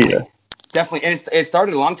social media. Definitely. And it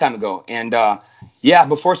started a long time ago. And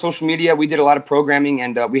before social media, we did a lot of programming,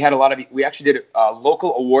 and we actually did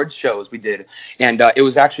local awards shows we did. And it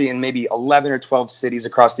was actually in maybe 11 or 12 cities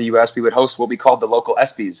across the U.S. We would host what we called the local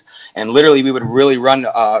ESPYs. And literally we would really run,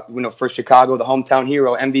 for Chicago, the Hometown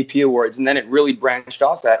Hero MVP Awards. And then it really branched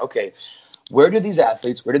off that, okay, where do these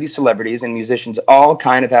athletes, where do these celebrities and musicians all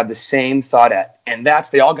kind of have the same thought at? And that's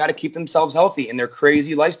they all got to keep themselves healthy in their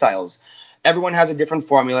crazy lifestyles. Everyone has a different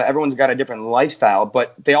formula. Everyone's got a different lifestyle,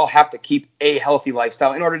 but they all have to keep a healthy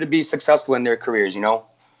lifestyle in order to be successful in their careers,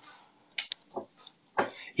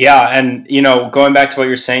 Yeah, and going back to what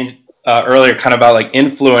you're saying earlier, kind of about like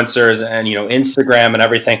influencers and Instagram and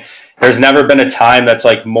everything. There's never been a time that's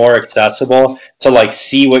like more accessible to like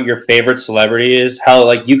see what your favorite celebrity is. How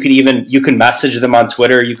like you can message them on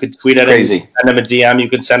Twitter, you could tweet at them, send them a DM, you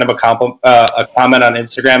could send them a comment on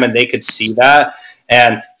Instagram, and they could see that.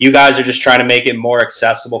 And you guys are just trying to make it more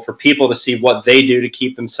accessible for people to see what they do to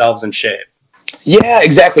keep themselves in shape. Yeah,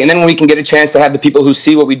 exactly. And then when we can get a chance to have the people who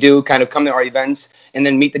see what we do kind of come to our events and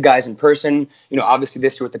then meet the guys in person, obviously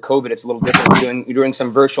this year with the COVID, it's a little different. We're doing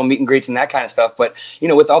some virtual meet and greets and that kind of stuff. But,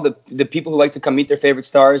 with all the people who like to come meet their favorite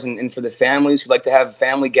stars and for the families who like to have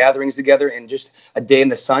family gatherings together and just a day in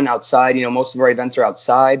the sun outside, most of our events are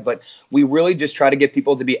outside, but we really just try to get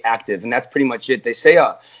people to be active. And that's pretty much it. They say,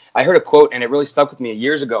 I heard a quote and it really stuck with me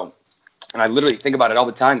years ago. And I literally think about it all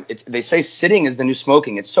the time. They say sitting is the new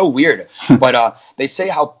smoking. It's so weird, but they say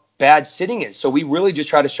how bad sitting is. So we really just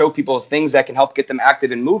try to show people things that can help get them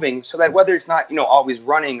active and moving, so that whether it's not always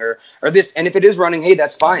running or this, and if it is running, hey,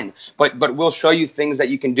 that's fine. But we'll show you things that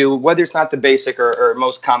you can do, whether it's not the basic or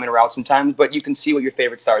most common route sometimes, but you can see what your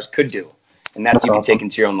favorite stars could do, and that's you can awesome. take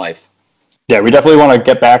into your own life. Yeah, we definitely want to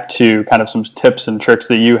get back to kind of some tips and tricks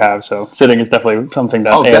that you have. So sitting is definitely something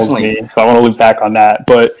that ails me. So I want to loop back on that.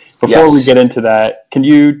 But before we get into that, can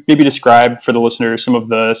you maybe describe for the listeners some of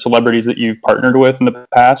the celebrities that you've partnered with in the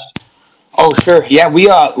past? Oh, sure. Yeah,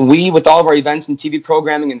 we with all of our events and TV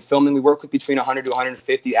programming and filming, we work with between 100 to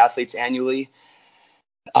 150 athletes annually.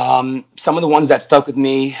 Some of the ones that stuck with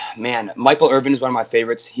me, man, Michael Irvin is one of my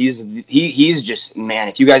favorites. He's just, man,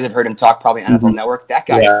 if you guys have heard him talk, probably on NFL Network, that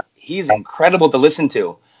guy, he's incredible to listen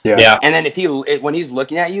to. Yeah. And then when he's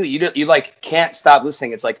looking at you, you like can't stop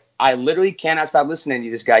listening. It's like I literally cannot stop listening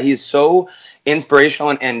to this guy. He is so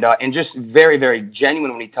inspirational and just very, very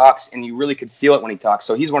genuine when he talks, and you really could feel it when he talks.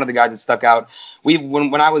 So he's one of the guys that stuck out.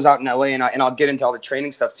 When I was out in LA, and I'll get into all the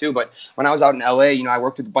training stuff too, but when I was out in LA, I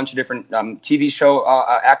worked with a bunch of different TV show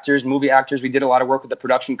actors, movie actors. We did a lot of work with the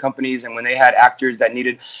production companies, and when they had actors that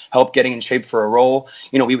needed help getting in shape for a role,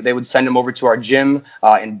 they would send them over to our gym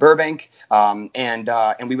in Burbank, and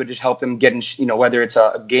we would just help them get in, whether it's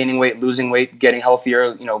gaining weight, losing weight, getting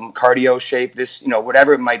healthier, cardio shape, this,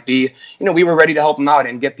 whatever it might be, we were ready to help them out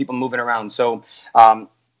and get people moving around. So,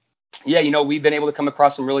 we've been able to come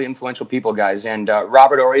across some really influential people, guys. And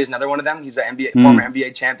Robert Horry is another one of them. He's an former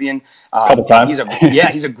NBA champion.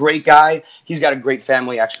 He's a great guy. He's got a great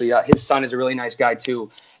family, actually. His son is a really nice guy,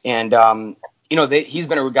 too. And, he's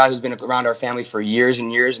been a guy who's been around our family for years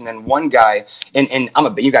and years. And then one guy, and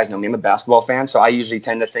you guys know me, I'm a basketball fan, so I usually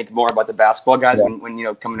tend to think more about the basketball guys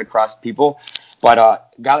when coming across people. But a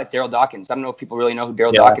guy like Daryl Dawkins, I don't know if people really know who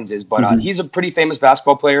Daryl Dawkins is, but he's a pretty famous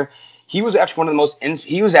basketball player. He was actually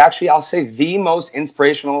I'll say the most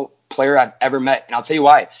inspirational player I've ever met. And I'll tell you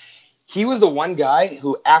why. He was the one guy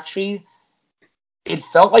who actually, it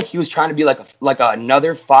felt like he was trying to be like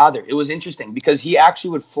another father. It was interesting because he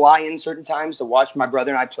actually would fly in certain times to watch my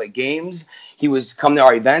brother and I play games. He was come to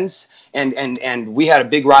our events, and we had a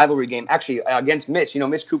big rivalry game actually against Mitch.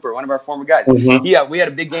 Mitch Cooper, one of our former guys. Yeah, we had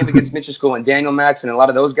a big game against Mitch's school and Daniel Max and a lot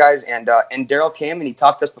of those guys. And Daryl came and he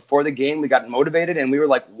talked to us before the game. We got motivated and we were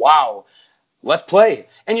like, wow, let's play.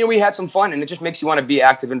 And we had some fun, and it just makes you want to be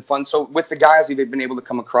active and fun. So with the guys we've been able to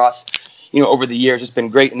come across, over the years, it's been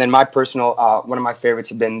great. And then my personal, one of my favorites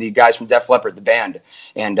have been the guys from Def Leppard, the band.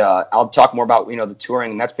 And I'll talk more about, the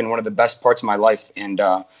touring, and that's been one of the best parts of my life. And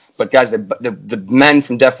but guys, the men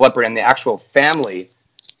from Def Leppard and the actual family,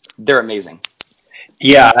 they're amazing.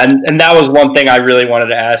 Yeah, and that was one thing I really wanted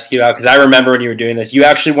to ask you about, because I remember when you were doing this, you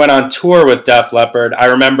actually went on tour with Def Leppard. I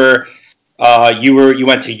remember you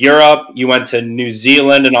went to Europe, you went to New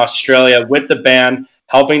Zealand and Australia with the band,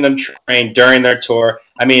 helping them train during their tour.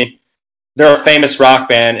 I mean, they're a famous rock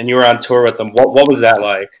band, and you were on tour with them. What was that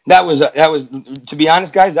like? That was to be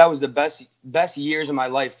honest, guys, that was the best years of my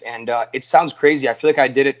life. And it sounds crazy. I feel like I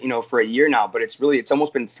did it, for a year now, but it's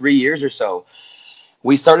almost been 3 years or so.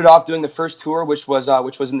 We started off doing the first tour, which was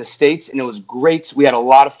in the States, and it was great. We had a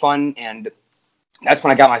lot of fun, and that's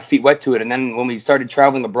when I got my feet wet to it. And then when we started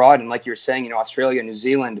traveling abroad, and like you're saying, Australia, New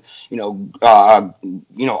Zealand,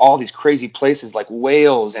 all these crazy places like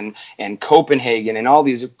Wales and Copenhagen and all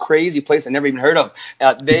these crazy places I never even heard of.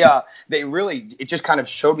 They really, it just kind of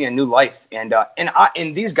showed me a new life. And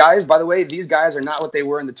these guys, by the way, these guys are not what they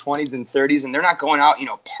were in the 20s and 30s, and they're not going out,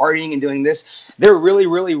 partying and doing this. They're really,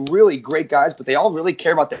 really, really great guys, but they all really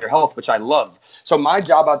care about their health, which I love. So my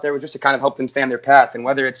job out there was just to kind of help them stay on their path. And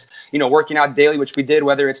whether it's, working out daily, which we did,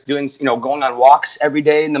 whether it's doing, going on walks every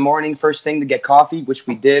day in the morning, first thing to get coffee, which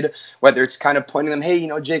we did, whether it's kind of pointing them, hey,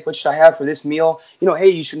 Jake, what should I have for this meal? Hey,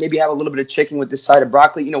 you should maybe have a little bit of chicken with this side of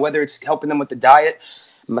broccoli, whether it's helping them with the diet,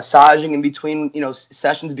 massaging in between,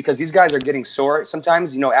 sessions, because these guys are getting sore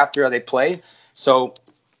sometimes, after they play. So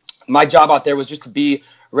my job out there was just to be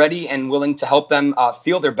ready and willing to help them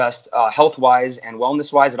feel their best health-wise and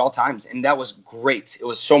wellness-wise at all times. And that was great. It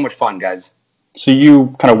was so much fun, guys. So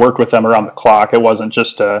you kind of worked with them around the clock. It wasn't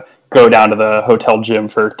just a go down to the hotel gym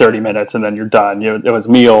for 30 minutes and then you're done. It was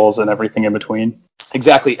meals and everything in between.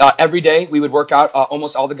 Exactly. Every day we would work out.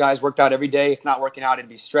 Almost all the guys worked out every day. If not working out, it'd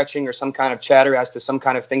be stretching or some kind of chatter as to some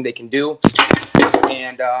kind of thing they can do.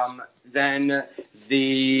 And then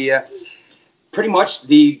pretty much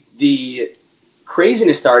the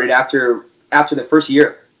craziness started after the first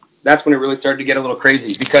year. That's when it really started to get a little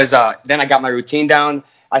crazy because then I got my routine down.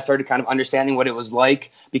 I started kind of understanding what it was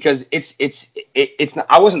like because it's not,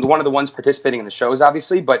 I wasn't one of the ones participating in the shows,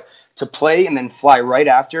 obviously, but to play and then fly right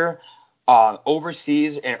after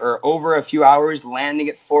overseas or over a few hours, landing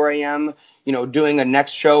at 4 a.m., doing a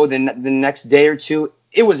next show the next day or two.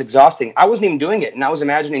 It was exhausting. I wasn't even doing it, and I was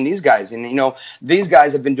imagining these guys. And, these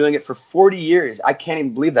guys have been doing it for 40 years. I can't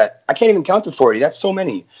even believe that. I can't even count to 40. That's so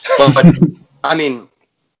many. But I mean,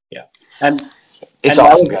 yeah. And it's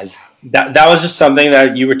awesome, guys. That was just something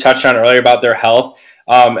that you were touched on earlier about their health.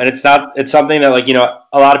 And it's something that,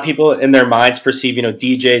 a lot of people in their minds perceive,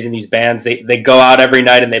 DJs in these bands, they go out every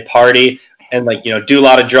night and they party and do a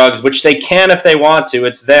lot of drugs, which they can if they want to.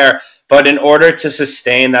 It's there. But in order to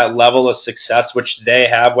sustain that level of success, which they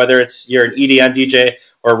have, whether you're an EDM DJ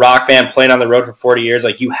or a rock band playing on the road for 40 years,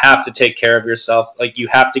 you have to take care of yourself. You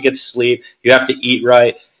have to get sleep. You have to eat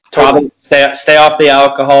right. Probably stay off the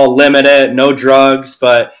alcohol, limit it, no drugs.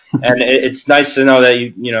 And it's nice to know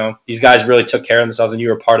that these guys really took care of themselves and you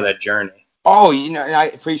were part of that journey. Oh, and I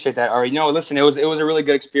appreciate that, Ari. No, listen, it was a really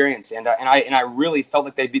good experience, and I really felt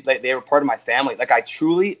like they were part of my family.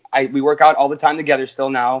 We work out all the time together still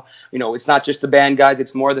now. It's not just the band guys;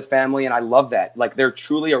 it's more the family, and I love that. They're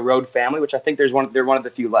truly a road family, which I think they're one of the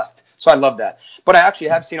few left. So I love that. But I actually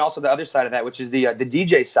have seen also the other side of that, which is the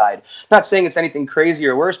DJ side. Not saying it's anything crazy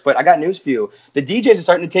or worse, but I got news for you. The DJs are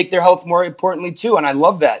starting to take their health more importantly too, and I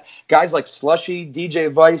love that. Guys like Slushy,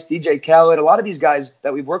 DJ Vice, DJ Khaled, a lot of these guys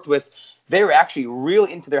that we've worked with, they were actually real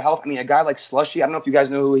into their health. I mean, a guy like Slushy, I don't know if you guys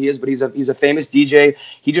know who he is, but he's a famous DJ.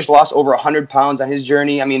 He just lost over 100 pounds on his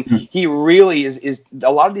journey. I mean, he really is.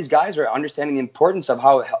 A lot of these guys are understanding the importance of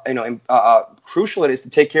how crucial it is to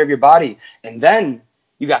take care of your body. And then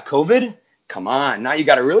you got COVID. Come on, now you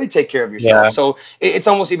got to really take care of yourself. Yeah. So it's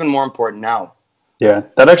almost even more important now. Yeah,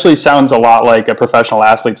 that actually sounds a lot like a professional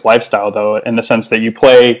athlete's lifestyle, though, in the sense that you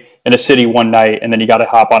play in a city one night and then you got to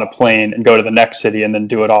hop on a plane and go to the next city and then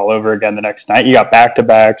do it all over again the next night. You got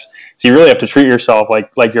back-to-backs, so you really have to treat yourself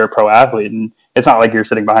like you're a pro athlete. And it's not like you're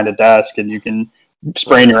sitting behind a desk and you can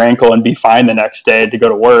sprain your ankle and be fine the next day to go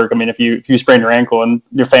to work. I mean, if you sprain your ankle and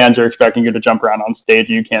your fans are expecting you to jump around on stage,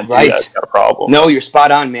 you can't do that. It's got a problem. No, you're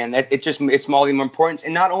spot on, man. It's more important.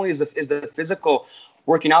 And not only is the physical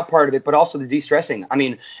working out part of it, but also the de-stressing. I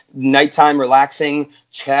mean, nighttime relaxing,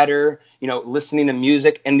 chatter, listening to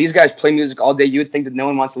music. And these guys play music all day. You would think that no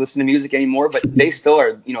one wants to listen to music anymore, but they still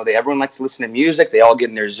are, everyone likes to listen to music. They all get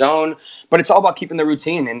in their zone, but it's all about keeping the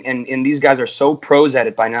routine. And these guys are so pros at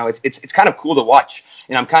it by now. It's kind of cool to watch.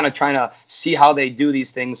 And I'm kind of trying to see how they do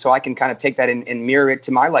these things so I can kind of take that and mirror it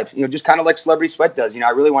to my life. Just kind of like Celebrity Sweat does. I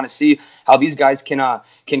really want to see how these guys can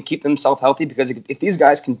keep themselves healthy, because if these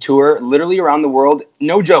guys can tour literally around the world,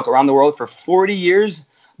 no joke, around the world for 40 years,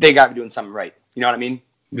 they got to be doing something right. You know what I mean?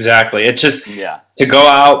 Exactly. It's just to go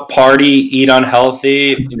out, party, eat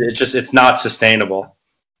unhealthy. It's not sustainable.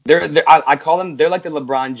 I call them, they're like the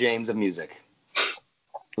LeBron James of music.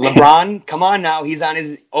 LeBron, come on now. He's on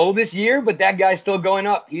his oldest year, but that guy's still going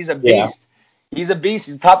up. He's a beast. Yeah. He's a beast.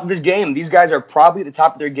 He's the top of his game. These guys are probably at the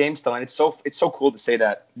top of their game still, and it's so cool to say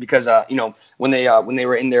that, because when they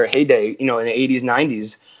were in their heyday, in the 80s,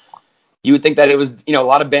 90s, you would think that it was, a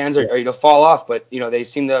lot of bands are fall off, but they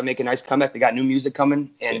seem to make a nice comeback. They got new music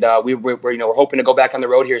coming, and we're hoping to go back on the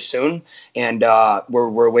road here soon, and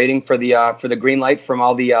we're waiting for the green light from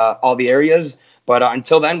all the areas. But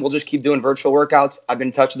until then, we'll just keep doing virtual workouts. I've been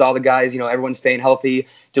in touch with all the guys. Everyone's staying healthy,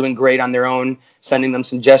 doing great on their own, sending them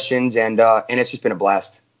suggestions, and it's just been a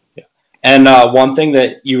blast. Yeah. And one thing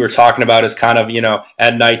that you were talking about is kind of,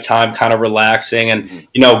 at nighttime, kind of relaxing, and,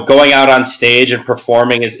 going out on stage and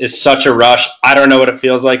performing is such a rush. I don't know what it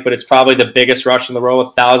feels like, but it's probably the biggest rush in the world,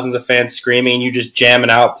 with thousands of fans screaming and you just jamming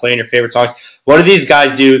out, playing your favorite songs. What do these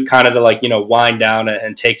guys do kind of to wind down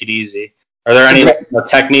and take it easy? Are there any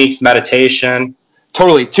techniques, meditation?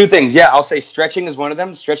 Totally. Two things. Yeah, I'll say stretching is one of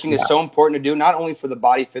them. Stretching is so important to do, not only for the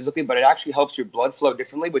body physically, but it actually helps your blood flow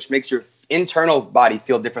differently, which makes your internal body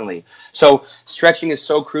feel differently. So stretching is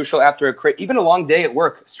so crucial after even a long day at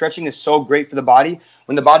work. Stretching is so great for the body.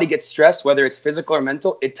 When the body gets stressed, whether it's physical or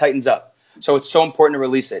mental, it tightens up. So it's so important to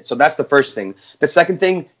release it. So that's the first thing. The second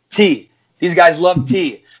thing, tea. These guys love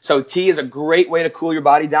tea. So tea is a great way to cool your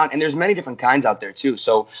body down, and there's many different kinds out there too.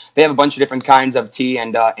 So they have a bunch of different kinds of tea,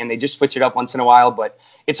 and they just switch it up once in a while. But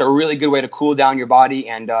it's a really good way to cool down your body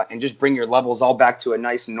and just bring your levels all back to a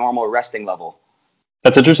nice normal resting level.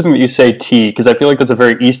 That's interesting that you say tea, because I feel like that's a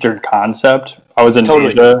very Eastern concept. I was in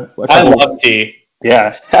Totally. Asia. I love tea.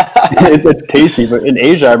 Yeah, it's tasty. But in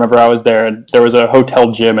Asia, I remember I was there, and there was a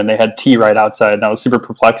hotel gym, and they had tea right outside, and I was super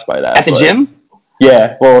perplexed by that. At the gym?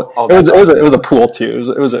 Yeah, well, Oh, it was that's awesome. it was a pool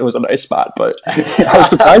too. It was a nice spot, but I was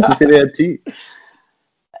surprised to see they had tea.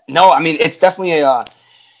 No, I mean, it's definitely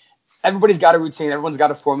everybody's got a routine. Everyone's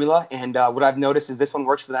got a formula. And what I've noticed is this one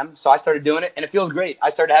works for them. So I started doing it, and it feels great.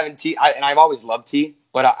 I started having tea, and I've always loved tea,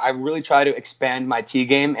 but I really try to expand my tea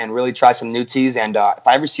game and really try some new teas. And if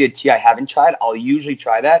I ever see a tea I haven't tried, I'll usually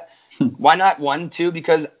try that. Why not one, two?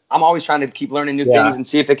 Because I'm always trying to keep learning new things and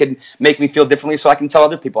see if it could make me feel differently so I can tell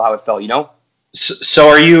other people how it felt, you know? So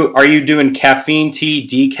are you doing caffeine tea,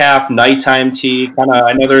 decaf, nighttime tea? Kind of.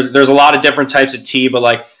 I know there's a lot of different types of tea, but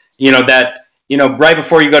like right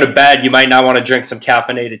before you go to bed, you might not want to drink some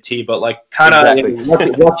caffeinated tea. But like kind of,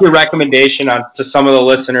 Exactly. what's your recommendation to some of the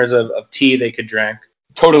listeners of tea they could drink?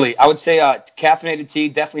 Totally. I would say caffeinated tea,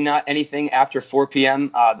 definitely not anything after 4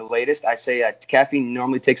 p.m. The latest. I say caffeine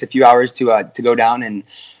normally takes a few hours to go down, and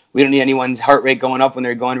we don't need anyone's heart rate going up when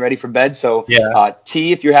they're going ready for bed. So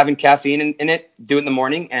tea, if you're having caffeine in it, do it in the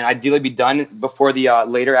morning, and ideally be done before the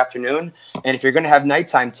later afternoon. And if you're going to have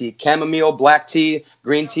nighttime tea, chamomile, black tea,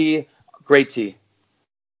 green tea, great tea.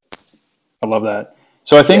 I love that.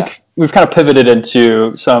 So I think we've kind of pivoted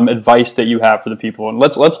into some advice that you have for the people, and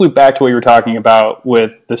let's loop back to what you were talking about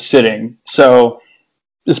with the sitting. So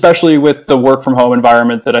especially with the work from home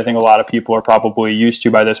environment that I think a lot of people are probably used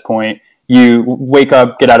to by this point, you wake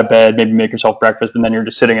up, get out of bed, maybe make yourself breakfast, and then you're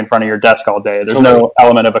just sitting in front of your desk all day. There's no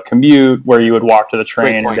element of a commute where you would walk to the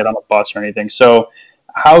train or get on the bus or anything. So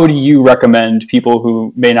how do you recommend people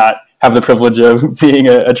who may not have the privilege of being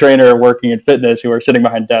a trainer or working in fitness who are sitting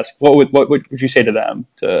behind desks? What would you say to them?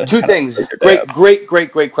 Two things. Great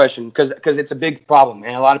question, because it's a big problem,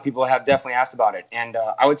 and a lot of people have definitely asked about it. And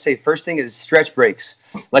I would say first thing is stretch breaks.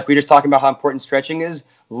 Like we were just talking about how important stretching is.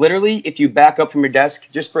 Literally, if you back up from your desk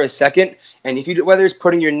just for a second, and if you whether it's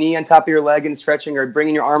putting your knee on top of your leg and stretching, or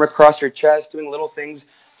bringing your arm across your chest, doing little things,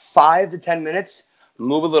 5 to 10 minutes,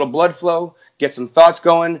 move a little blood flow, get some thoughts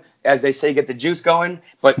going, as they say, get the juice going.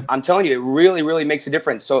 But I'm telling you, it really, really makes a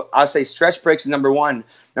difference. So I'll say stretch breaks is number one.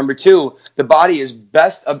 Number two, the body is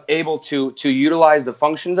best able to utilize the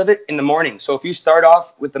functions of it in the morning. So if you start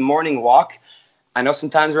off with the morning walk, I know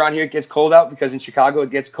sometimes around here it gets cold out because in Chicago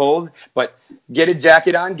it gets cold, but get a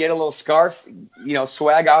jacket on, get a little scarf,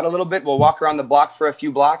 swag out a little bit. We'll walk around the block for a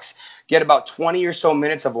few blocks, get about 20 or so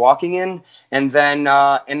minutes of walking in, and then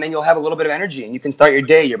you'll have a little bit of energy, and you can start your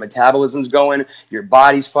day. Your metabolism's going, your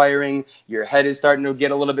body's firing, your head is starting to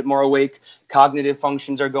get a little bit more awake, cognitive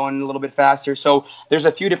functions are going a little bit faster. So there's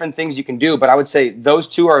a few different things you can do, but I would say those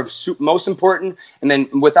two are most important. And then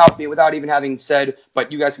without even having said,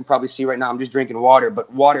 but you guys can probably see right now I'm just drinking water,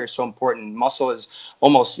 but water is so important. Muscle is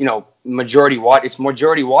almost majority water. It's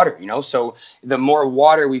majority water, so the more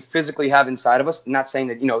water we physically have inside of us, not saying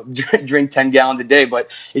that drink 10 gallons a day,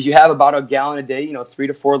 but if you have about a gallon a day, 3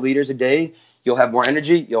 to 4 liters a day, you'll have more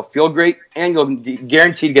energy, you'll feel great, and you'll be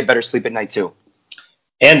guaranteed to get better sleep at night too.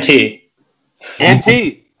 And tea.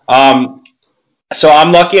 So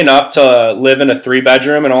I'm lucky enough to live in a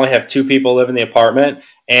 3-bedroom and only have 2 people live in the apartment,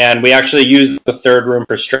 and we actually use the third room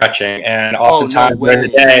for stretching. And oftentimes during the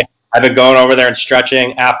day, I've been going over there and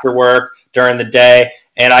stretching after work during the day,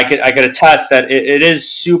 and I could attest that it is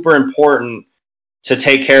super important to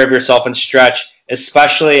take care of yourself and stretch.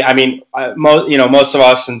 Especially, I mean, most of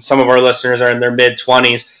us and some of our listeners are in their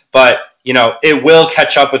mid-20s, but it will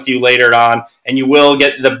catch up with you later on, and you will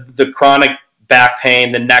get the chronic back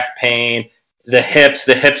pain, the neck pain, the hips.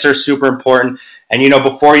 The hips are super important, and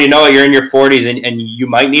before you know it, you're in your 40s, and you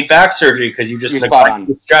might need back surgery because you just neglected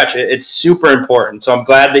to stretch. It's super important. So I'm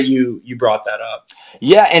glad that you brought that up.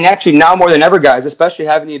 Yeah, and actually now more than ever, guys, especially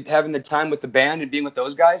having the time with the band and being with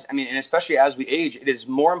those guys, I mean, and especially as we age, it is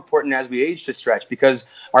more important as we age to stretch because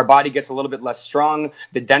our body gets a little bit less strong,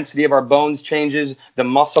 the density of our bones changes, the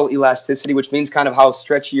muscle elasticity, which means kind of how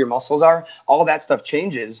stretchy your muscles are, all that stuff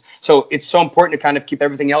changes. So it's so important to kind of keep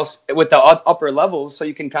everything else with the upper levels so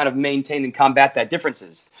you can kind of maintain and combat that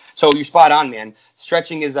differences. So you're spot on, man.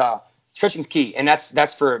 Stretching's key, and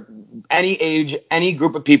that's for any age, any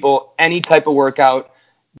group of people, any type of workout.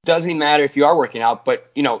 Doesn't even matter if you are working out, but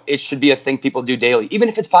it should be a thing people do daily, even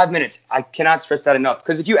if it's 5 minutes. I cannot stress that enough,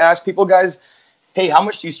 because if you ask people, guys, hey, how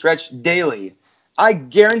much do you stretch daily? I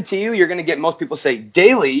guarantee you're going to get most people say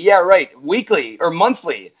daily, yeah, right, weekly or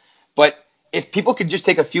monthly. But if people could just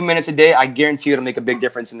take a few minutes a day, I guarantee you it'll make a big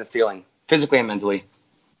difference in the feeling, physically and mentally.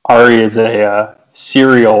 Ari is a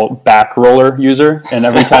serial back roller user, and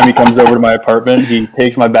every time he comes over to my apartment, he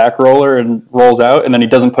takes my back roller and rolls out, and then he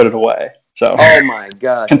doesn't put it away. So, oh my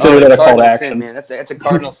gosh, consider that a call to cardinal sin, action. man. That's a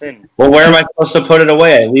cardinal sin. Well, where am I supposed to put it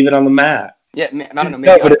away? I leave it on the mat. Yeah, I don't know, No,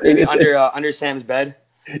 maybe but under Sam's bed.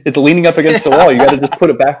 it's leaning up against the wall. You got to just put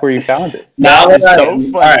it back where you found it. Now That is that so all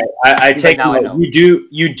funny. right, I He's like, take now I note. know.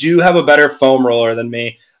 You do have a better foam roller than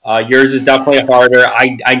me. Yours is definitely harder.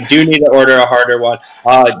 I do need to order a harder one.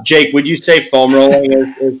 Jake, would you say foam rolling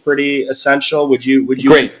is pretty essential? Would you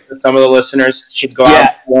Great. some of the listeners should go out Yeah. and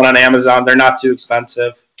get one on Amazon? They're not too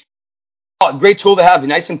expensive. Oh, great tool to have.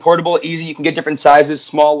 Nice and portable, easy. You can get different sizes,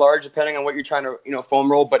 small, large, depending on what you're trying to,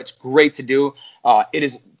 foam roll. But it's great to do. It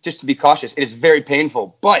is, just to be cautious, it is very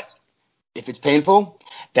painful. But if it's painful,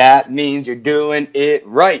 that means you're doing it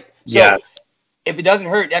right. So Yeah. if it doesn't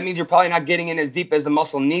hurt, that means you're probably not getting in as deep as the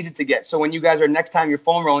muscle needs it to get. So when you guys are next time you're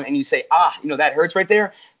foam rolling and you say, that hurts right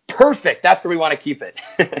there, perfect. That's where we want to keep it.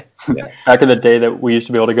 Yeah. Back in the day that we used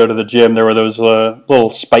to be able to go to the gym, there were those little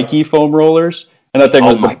spiky foam rollers, and that thing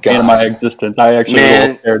was the pain of my existence. I actually was a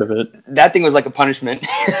little scared of it. That thing was like a punishment.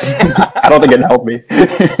 I don't think it helped me.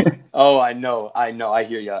 Oh, I know. I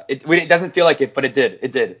hear you. It doesn't feel like it, but it did.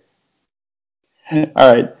 It did.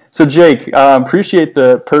 All right. So, Jake, appreciate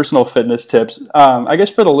the personal fitness tips. I guess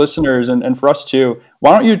for the listeners and for us too,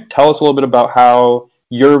 why don't you tell us a little bit about how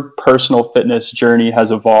your personal fitness journey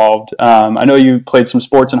has evolved? I know you played some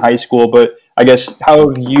sports in high school, but I guess how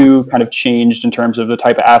have you kind of changed in terms of the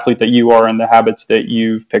type of athlete that you are and the habits that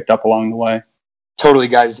you've picked up along the way? Totally,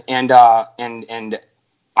 guys. And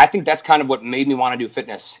I think that's kind of what made me want to do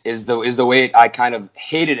fitness is the way I kind of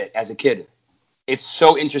hated it as a kid. It's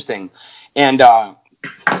so interesting. And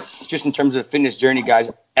just in terms of fitness journey,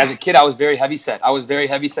 guys, as a kid, I was very heavy set. I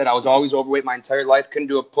was always overweight my entire life. Couldn't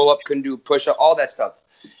do a pull up, couldn't do a push up, all that stuff.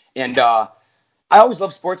 And I always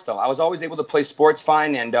loved sports, though. I was always able to play sports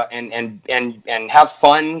fine and have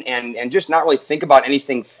fun and just not really think about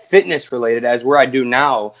anything fitness related as where I do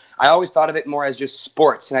now. I always thought of it more as just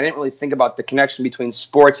sports, and I didn't really think about the connection between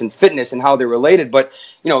sports and fitness and how they're related. But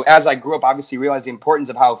as I grew up, obviously realized the importance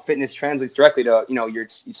of how fitness translates directly to your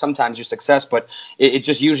sometimes your success, but it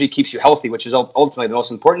just usually keeps you healthy, which is ultimately the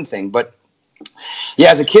most important thing. But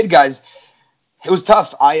yeah, as a kid, guys. It was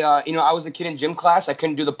tough. I was the kid in gym class. I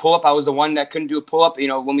couldn't do the pull up. I was the one that couldn't do a pull up.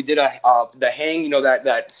 When we did the hang,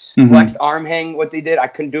 that flexed arm hang, what they did, I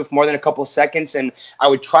couldn't do it for more than a couple of seconds, and I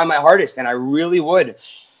would try my hardest, and I really would.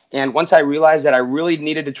 And once I realized that I really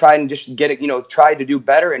needed to try and just get it, try to do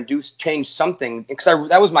better and change something, because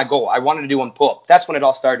that was my goal. I wanted to do one pull up. That's when it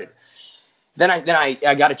all started. Then I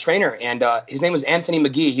got a trainer, and his name was Anthony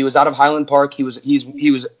McGee. He was out of Highland Park. He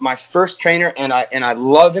was my first trainer, and I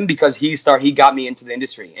love him because he got me into the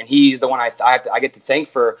industry, and he's the one I get to thank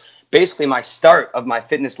for basically my start of my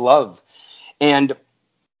fitness love. And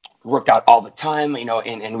worked out all the time,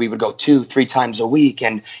 and we would go 2-3 times a week,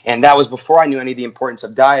 and that was before I knew any of the importance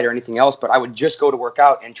of diet or anything else. But I would just go to work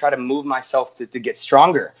out and try to move myself to get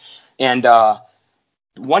stronger. And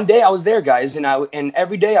one day I was there, guys, and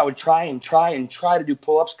every day I would try to do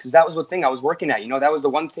pull-ups because that was the thing I was working at. That was the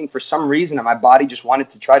one thing for some reason that my body just wanted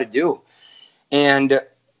to try to do. And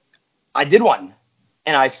I did one,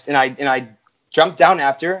 and I jumped down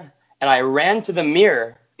after, and I ran to the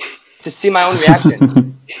mirror to see my own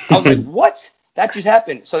reaction. I was like, "What? That just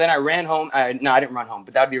happened." So then I ran home. No, I didn't run home,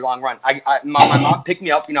 but that would be a long run. My mom picked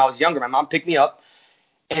me up. I was younger. My mom picked me up,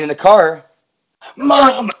 and in the car.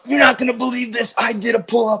 Mom, you're not going to believe this. I did a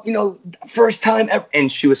pull-up, first time ever.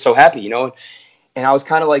 And she was so happy, And I was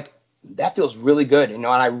kind of like, that feels really good, and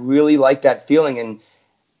I really like that feeling. And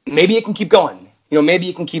maybe it can keep going, maybe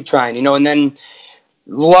you can keep trying, And then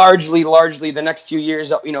largely the next few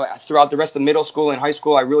years, throughout the rest of middle school and high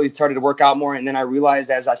school, I really started to work out more. And then I realized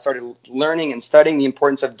as I started learning and studying the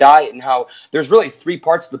importance of diet and how there's really 3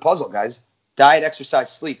 parts to the puzzle, guys. Diet,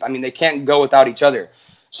 exercise, sleep. I mean, they can't go without each other.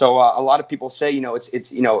 So a lot of people say,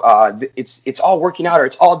 it's all working out or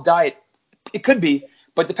it's all diet. It could be,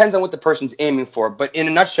 but depends on what the person's aiming for. But in a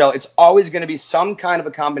nutshell, it's always going to be some kind of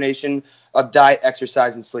a combination of diet,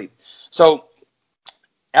 exercise, and sleep. So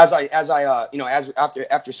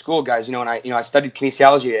after school, guys, and I studied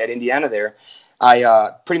kinesiology at Indiana there.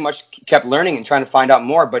 I pretty much kept learning and trying to find out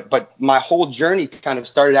more, but my whole journey kind of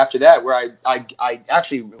started after that, where I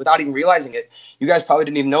actually, without even realizing it, you guys probably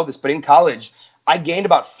didn't even know this, but in college, I gained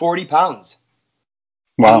about 40 pounds.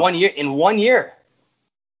 Wow. In 1 year.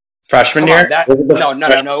 Freshman Come year? on,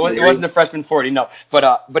 that no. It wasn't the freshman 40, no.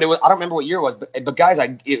 But it was. I don't remember what year it was. But guys, I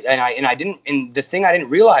didn't. And the thing I didn't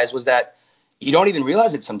realize was that you don't even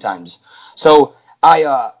realize it sometimes. So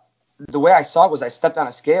the way I saw it was I stepped on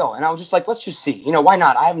a scale and I was just like, let's just see. Why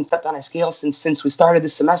not? I haven't stepped on a scale since we started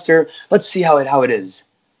this semester. Let's see how it is.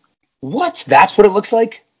 What? That's what it looks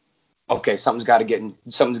like? Okay, something's got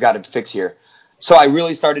to fix here. So I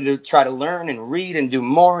really started to try to learn and read and do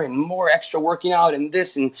more and more extra working out and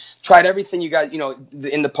this and tried everything you got,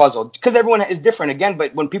 in the puzzle, because everyone is different again.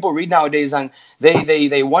 But when people read nowadays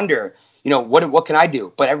they wonder, what can I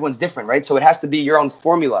do? But everyone's different, right? So it has to be your own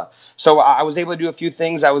formula. So I was able to do a few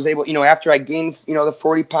things. I was able, after I gained, the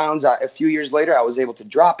 40 pounds, a few years later, I was able to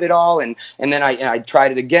drop it all. And then I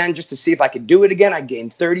tried it again just to see if I could do it again. I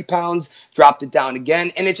gained 30 pounds, dropped it down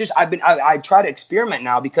again. And it's just, I try to experiment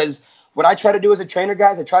now, because what I try to do as a trainer,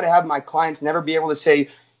 guys, I try to have my clients never be able to say,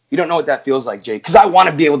 you don't know what that feels like, Jake, because I want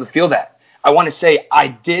to be able to feel that. I want to say, I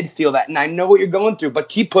did feel that, and I know what you're going through, but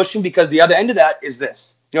keep pushing, because the other end of that is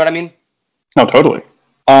this. You know what I mean? No, totally.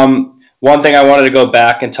 One thing I wanted to go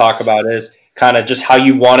back and talk about is kind of just how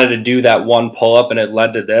you wanted to do that one pull-up, and it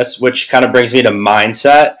led to this, which kind of brings me to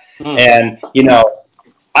mindset. And,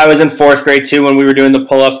 I was in fourth grade, too, when we were doing the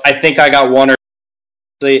pull-ups. I think I got one or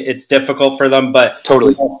it's difficult for them, but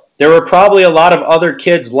totally. There were probably a lot of other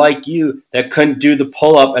kids like you that couldn't do the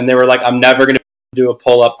pull-up, and they were like, I'm never going to do a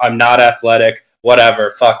pull-up. I'm not athletic,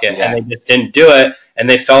 whatever, fuck it. Yeah. And they just didn't do it, and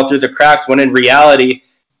they fell through the cracks, when in reality,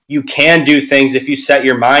 you can do things if you set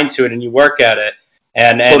your mind to it and you work at it.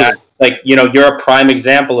 And Totally. you're a prime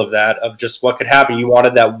example of that, of just what could happen. You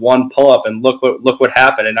wanted that one pull-up, and look what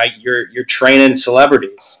happened. And you're training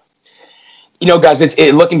celebrities. Guys,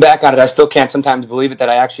 looking back on it, I still can't sometimes believe it that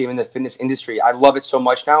I actually am in the fitness industry. I love it so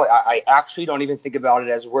much now. I actually don't even think about it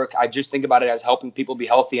as work. I just think about it as helping people be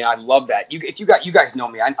healthy, and I love that. You guys know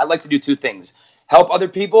me. I like to do two things: help other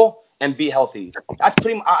people and be healthy. That's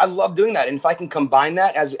I love doing that. And if I can combine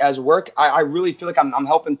that as work, I really feel like I'm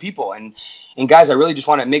helping people. And guys, I really just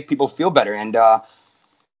want to make people feel better. And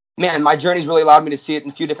man, my journey's really allowed me to see it in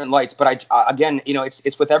a few different lights. But again,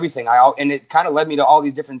 it's with everything. And it kind of led me to all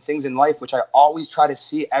these different things in life, which I always try to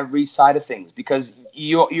see every side of things, because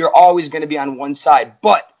you're always going to be on one side.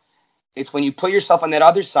 But it's when you put yourself on that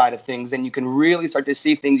other side of things, then you can really start to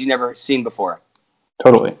see things you never seen before.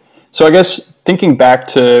 Totally. So I guess thinking back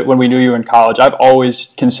to when we knew you in college, I've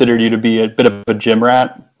always considered you to be a bit of a gym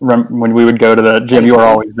rat. When we would go to the gym, you were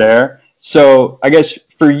always there. So I guess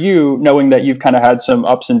for you, knowing that you've kind of had some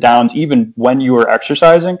ups and downs, even when you were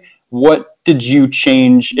exercising, what did you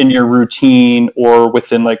change in your routine or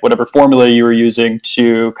within like whatever formula you were using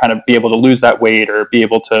to kind of be able to lose that weight or be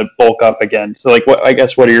able to bulk up again? So like, what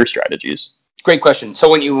are your strategies? Great question.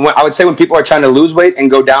 So I would say when people are trying to lose weight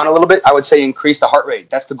and go down a little bit, I would say increase the heart rate.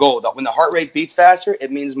 That's the goal. When the heart rate beats faster,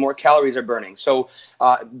 it means more calories are burning. So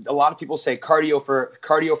a lot of people say cardio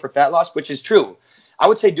for fat loss, which is true. I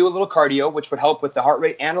would say do a little cardio, which would help with the heart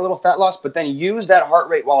rate and a little fat loss, but then use that heart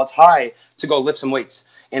rate while it's high to go lift some weights.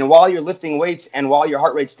 And while you're lifting weights and while your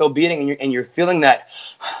heart rate's still beating and you're feeling that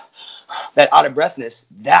out of breathness,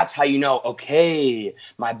 that's how you know, okay,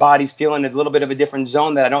 my body's feeling a little bit of a different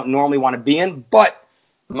zone that I don't normally want to be in. But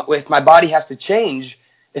if my body has to change,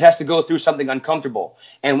 it has to go through something uncomfortable.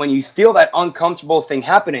 And when you feel that uncomfortable thing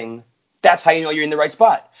happening, that's how you know you're in the right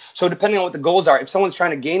spot. So depending on what the goals are, if someone's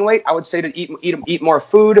trying to gain weight, I would say to eat more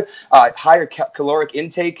food, higher caloric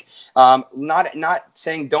intake. Not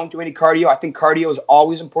saying don't do any cardio. I think cardio is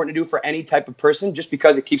always important to do for any type of person, just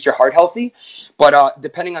because it keeps your heart healthy. But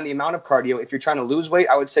depending on the amount of cardio, if you're trying to lose weight,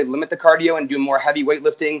 I would say limit the cardio and do more heavy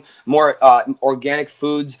weightlifting, more organic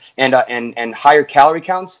foods, and higher calorie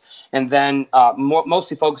counts. And then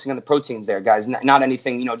mostly focusing on the proteins there, guys. Not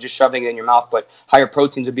anything, just shoving it in your mouth, but higher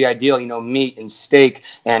proteins would be ideal. Meat and steak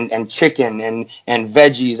and chicken and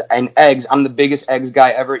veggies and eggs. I'm the biggest eggs guy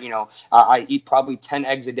ever. I eat probably 10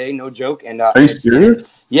 eggs a day, no joke. And Are you serious?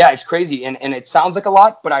 yeah, it's crazy. And it sounds like a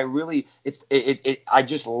lot, but I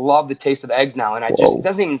just love the taste of eggs now. And it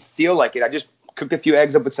doesn't even feel like it. I just cook a few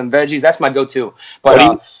eggs up with some veggies. That's my go-to.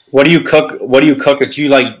 But what do you cook? Do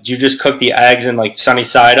you just cook the eggs in like sunny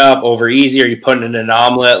side up over easy? Or are you putting it in an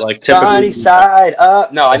omelet like sunny side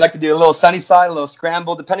up? No, I like to do a little sunny side, a little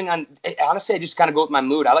scramble, depending on. Honestly, I just kind of go with my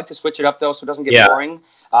mood. I like to switch it up though, so it doesn't get boring.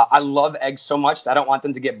 I love eggs so much that I don't want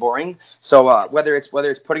them to get boring. So whether it's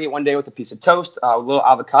putting it one day with a piece of toast, a little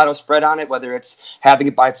avocado spread on it, whether it's having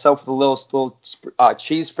it by itself with a little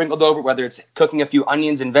cheese sprinkled over, whether it's cooking a few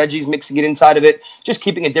onions and veggies, mixing it inside of it, just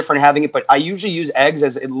keeping it different, having it. But I usually use eggs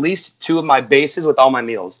as a least 2 of my bases with all my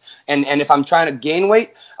meals. And if I'm trying to gain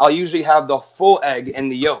weight, I'll usually have the full egg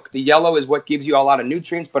and the yolk. The yellow is what gives you a lot of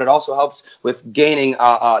nutrients, but it also helps with gaining,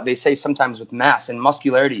 they say sometimes with mass and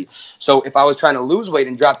muscularity. So if I was trying to lose weight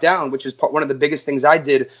and drop down, which is one of the biggest things I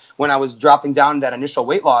did when I was dropping down that initial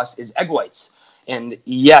weight loss, is egg whites. And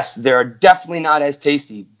yes, they're definitely not as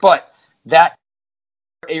tasty, but that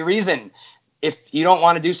a reason. If you don't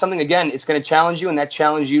want to do something, again, it's going to challenge you, and that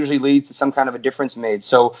challenge usually leads to some kind of a difference made.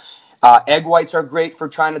 So egg whites are great for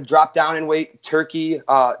trying to drop down in weight. Turkey,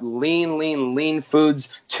 lean foods,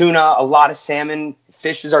 tuna, a lot of salmon,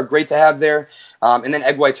 fishes are great to have there. And then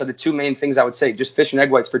egg whites are the 2 main things I would say, just fish and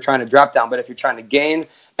egg whites for trying to drop down. But if you're trying to gain,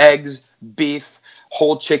 eggs, beef,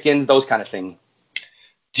 whole chickens, those kind of things.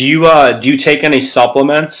 Do you take any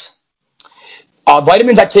supplements?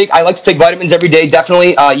 Vitamins I like to take vitamins every day,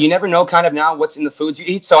 definitely. You never know kind of now what's in the foods you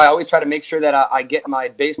eat, so I always try to make sure that I get my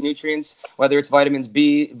base nutrients, whether it's vitamins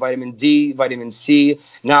B, vitamin D, vitamin C.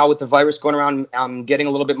 Now with the virus going around, I'm getting a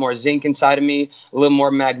little bit more zinc inside of me, a little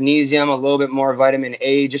more magnesium, a little bit more vitamin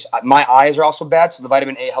A. Just my eyes are also bad, so the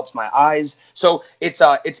vitamin A helps my eyes. So it's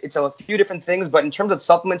a few different things, but in terms of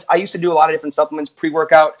supplements, I used to do a lot of different supplements,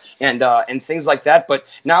 pre-workout and things like that. But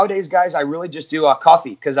nowadays, guys, I really just do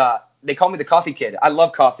coffee because they call me the coffee kid. I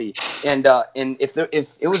love coffee, and if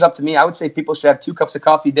it was up to me, I would say people should have 2 cups of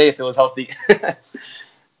coffee a day if it was healthy. That's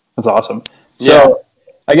awesome. So Yeah.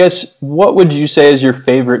 I guess what would you say is your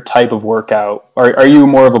favorite type of workout? Are you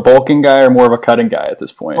more of a bulking guy or more of a cutting guy at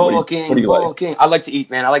this point? What do you like? I like to eat,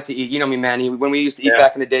 man. I like to eat. You know me, man. When we used to eat Yeah.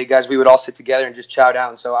 back in the day, guys, we would all sit together and just chow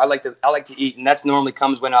down. So I like to eat, and that's normally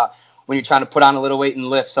comes when you're trying to put on a little weight and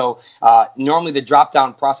lift. So normally the drop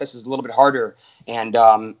down process is a little bit harder, and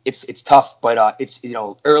it's tough. But it's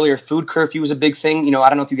earlier food curfew is a big thing. I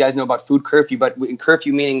don't know if you guys know about food curfew, but in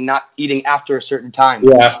curfew meaning not eating after a certain time.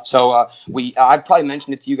 Yeah. So I've probably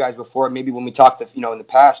mentioned it to you guys before, maybe when we talked, in the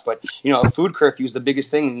past. But food curfew is the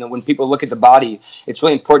biggest thing. When people look at the body, it's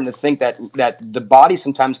really important to think that the body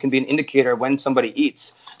sometimes can be an indicator of when somebody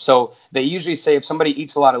eats. So they usually say if somebody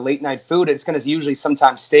eats a lot of late night food, it's going to usually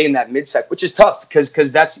sometimes stay in that midsection, which is tough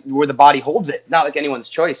because that's where the body holds it. Not like anyone's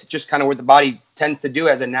choice. It's just kind of where the body tends to do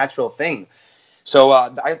as a natural thing. So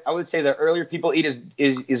I would say the earlier people eat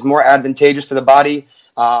is more advantageous for the body,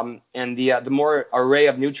 and the more array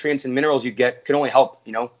of nutrients and minerals you get can only help.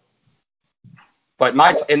 But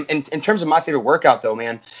in terms of my favorite workout though,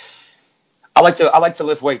 man. I like to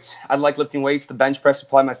lift weights. I like lifting weights. The bench press is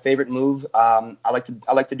probably my favorite move. I like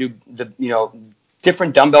to do the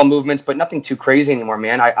different dumbbell movements, but nothing too crazy anymore,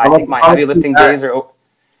 man. I think my heavy lifting days are.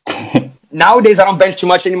 Nowadays, I don't bench too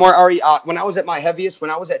much anymore, Ari. When I was at my heaviest,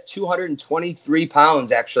 when I was at 223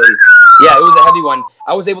 pounds, actually, yeah, it was a heavy one.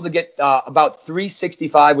 I was able to get about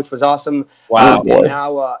 365, which was awesome. Wow. And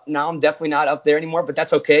now I'm definitely not up there anymore, but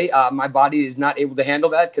that's okay. My body is not able to handle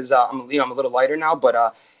that because I'm a little lighter now,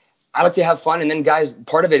 but. I like to have fun, and then guys,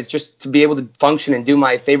 part of it is just to be able to function and do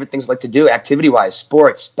my favorite things I like to do, activity-wise,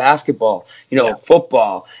 sports, basketball,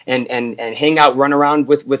 football, and hang out, run around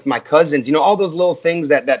with my cousins, all those little things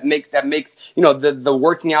that make the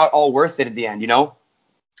working out all worth it at the end,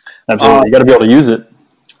 Absolutely. You got to be able to use it.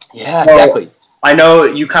 Yeah, exactly. I know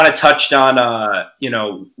you kind of touched on,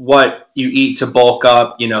 what you eat to bulk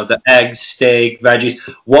up, the eggs, steak,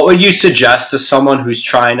 veggies. What would you suggest to someone who's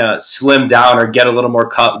trying to slim down or get a little more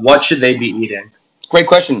cut? What should they be eating? Great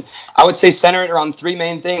question. I would say center it around 3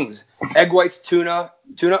 main things: egg whites,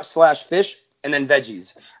 tuna/fish, and then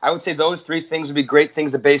veggies. I would say those 3 things would be great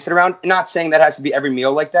things to base it around. Not saying that has to be every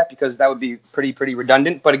meal like that because that would be pretty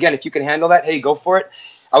redundant. But again, if you can handle that, hey, go for it.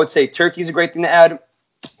 I would say turkey is a great thing to add.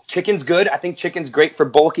 Chicken's good. I think chicken's great for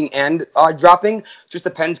bulking and dropping. Just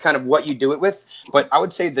depends kind of what you do it with. But I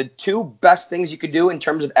would say the 2 best things you could do in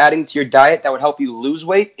terms of adding to your diet that would help you lose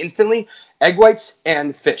weight instantly: egg whites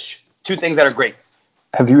and fish. 2 things that are great.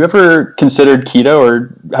 Have you ever considered keto,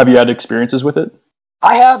 or have you had experiences with it?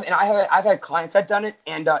 I have, and I've had clients that done it,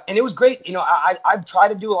 and it was great. I've tried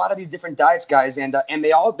to do a lot of these different diets, guys, and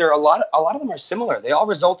they're a lot of them are similar. They all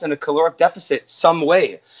result in a caloric deficit some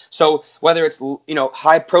way. So whether it's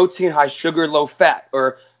high protein, high sugar, low fat,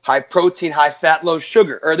 or high protein, high fat, low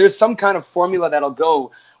sugar, or there's some kind of formula that'll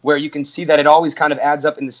go where you can see that it always kind of adds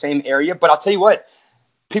up in the same area. But I'll tell you what,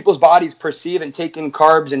 people's bodies perceive and take in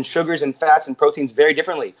carbs and sugars and fats and proteins very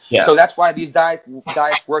differently. Yeah. So that's why these diets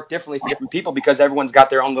work differently for different people, because everyone's got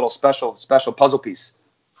their own little special puzzle piece.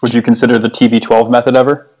 Would you consider the TB12 method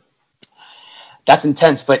ever? That's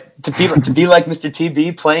intense, but to be like Mr.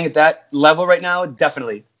 TB playing at that level right now,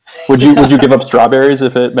 definitely. Would you give up strawberries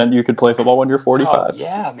if it meant you could play football when you're Oh 45?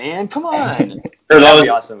 yeah, man, come on. For That'd those be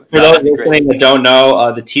awesome. for No, those that'd be great. listening that don't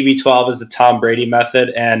know, the TB12 is the Tom Brady method,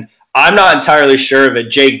 and I'm not entirely sure of it.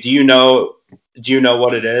 Jake, do you know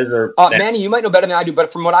what it is, or Sam? Manny, you might know better than I do,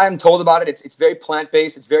 but from what I am told about it, it's very plant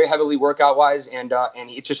based. It's very heavily workout wise, and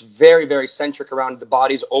it's just very very centric around the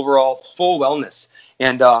body's overall full wellness.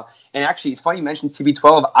 And actually, it's funny you mentioned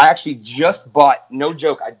TB12. I actually just bought, no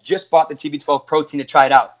joke, I just bought the TB12 protein to try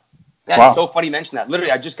it out. That's Wow. so funny you mentioned that.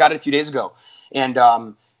 Literally, I just got it a few days ago, and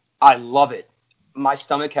I love it. My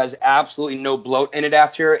stomach has absolutely no bloat in it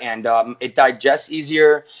after, and it digests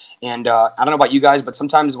easier. And I don't know about you guys, but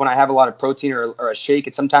sometimes when I have a lot of protein or a shake,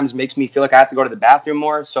 it sometimes makes me feel like I have to go to the bathroom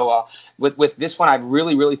more. So with this one, I've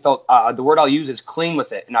really, really felt the word I'll use is clean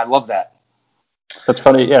with it, and I love that. That's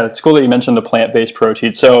funny. Yeah, it's cool that you mentioned the plant-based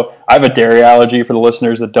protein. So I have a dairy allergy for the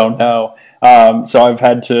listeners that don't know. So I've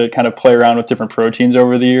had to kind of play around with different proteins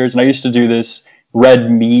over the years. And I used to do this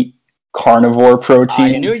red meat carnivore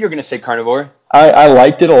protein. I knew you were going to say carnivore. I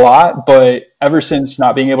liked it a lot, but ever since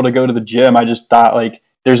not being able to go to the gym, I just thought like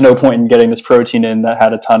there's no point in getting this protein in that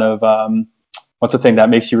had a ton of what's the thing that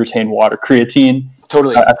makes you retain water? Creatine.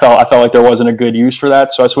 Totally. I felt like there wasn't a good use for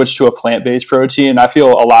that, so I switched to a plant-based protein. I feel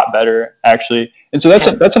a lot better actually, and so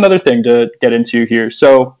that's another thing to get into here.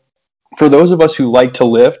 So for those of us who like to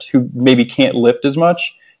lift, who maybe can't lift as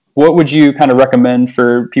much, what would you kind of recommend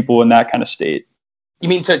for people in that kind of state? You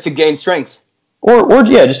mean to gain strength? Or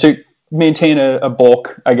yeah, just to maintain a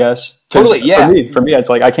bulk, I guess. 'Cause Totally, yeah. For me, it's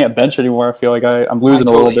like I can't bench anymore. I feel like I'm losing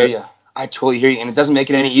a little bit. I totally hear you, and it doesn't make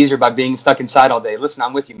it any easier by being stuck inside all day. Listen,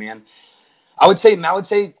 I'm with you, man. I would say,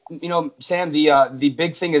 Sam, the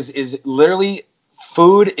big thing is literally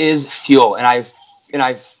food is fuel, and I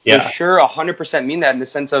for sure 100% mean that in the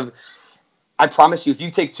sense of, I promise you, if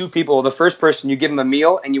you take two people, the first person, you give them a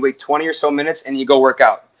meal and you wait 20 or so minutes and you go work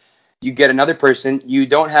out. You get another person, you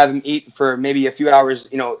don't have him eat for maybe a few hours,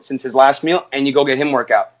 since his last meal, and you go get him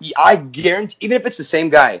workout. I guarantee, even if it's the same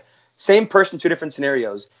guy, same person, two different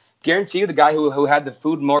scenarios, guarantee you the guy who had the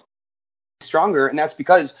food more stronger, and that's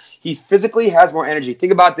because he physically has more energy.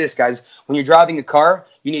 Think about this, guys. When you're driving a car,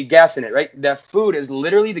 you need gas in it, right? That food is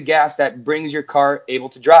literally the gas that brings your car able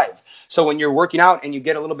to drive. So when you're working out and you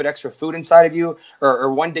get a little bit extra food inside of you,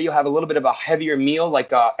 or one day you'll have a little bit of a heavier meal,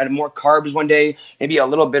 like and more carbs one day, maybe a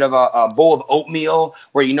little bit of a bowl of oatmeal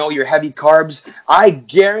where you're heavy carbs. I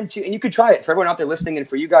guarantee, and you could try it for everyone out there listening, and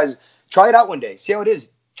for you guys, try it out one day. See how it is.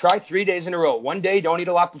 Try 3 days in a row. One day, don't eat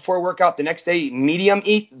a lot before workout. The next day, medium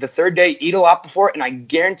eat. The third day, eat a lot before. And I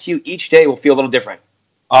guarantee you each day will feel a little different.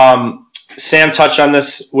 Sam touched on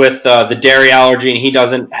this with the dairy allergy, and he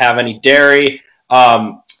doesn't have any dairy.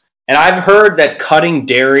 And I've heard that cutting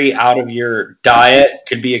dairy out of your diet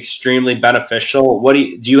could be extremely beneficial.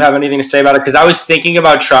 Do you have anything to say about it? Because I was thinking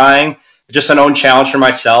about trying just an own challenge for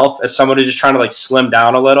myself as someone who's just trying to like slim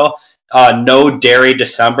down a little. No dairy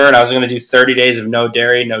December, and I was going to do 30 days of no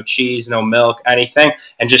dairy, no cheese, no milk, anything,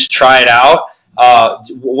 and just try it out.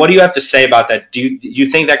 What do you have to say about that? Do you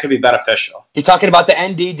think that could be beneficial? You're talking about the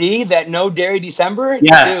NDD, that no dairy December?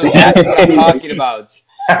 Yes. Dude, that's what I'm talking about.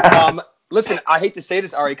 Listen, I hate to say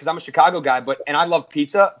this, Ari, because I'm a Chicago guy, and I love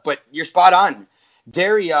pizza, but you're spot on.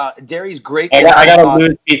 Dairy's great. I got a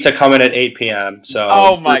loose pizza coming at 8 p.m. So.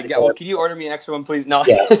 Oh my God! Well, can you order me an extra one, please? No.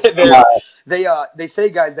 Yeah. They say,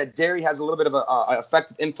 guys, that dairy has a little bit of a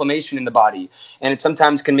effect of inflammation in the body, and it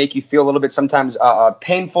sometimes can make you feel a little bit sometimes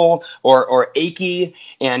painful or achy,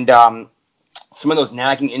 and some of those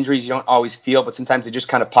nagging injuries you don't always feel, but sometimes they just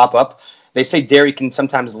kind of pop up. They say dairy can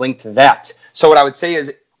sometimes link to that. So what I would say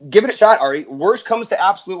is, give it a shot, Ari. Worst comes to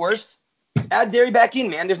absolute worst, add dairy back in,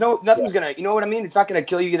 man. There's nothing's gonna, you know what I mean? It's not gonna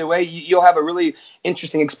kill you either way. You'll have a really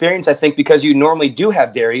interesting experience, I think, because you normally do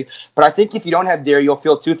have dairy. But I think if you don't have dairy, you'll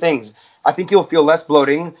feel two things. I think you'll feel less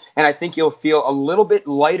bloating, and I think you'll feel a little bit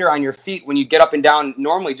lighter on your feet when you get up and down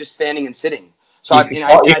normally just standing and sitting. So I think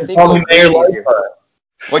you'll breathe easier.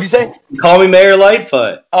 What'd you say? Call me Mayor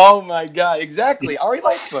Lightfoot. Oh my God, exactly. Ari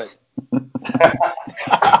Lightfoot.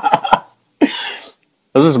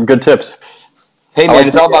 Those are some good tips. Hey man,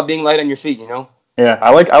 it's all about being light on your feet, you know? Yeah,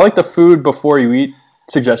 I like the food before you eat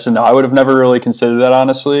suggestion though. I would have never really considered that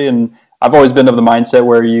honestly, and I've always been of the mindset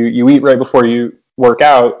where you eat right before you work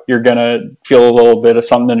out, you're gonna feel a little bit of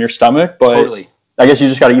something in your stomach, but totally. I guess you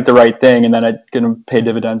just got to eat the right thing, and then it's gonna pay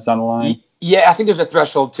dividends down the line. Yeah, I think there's a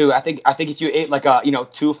threshold too. I think if you ate like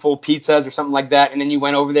 2 full pizzas or something like that, and then you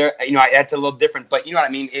went over there, that's a little different. But you know what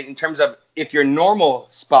I mean in terms of if your normal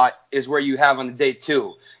spot is where you have on the day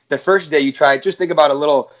 2. The first day you try, just think about a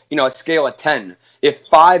little, a scale of 10. If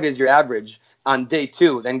 5 is your average on day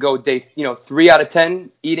 2, then go day, 3 out of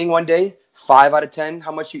 10 eating one day, 5 out of 10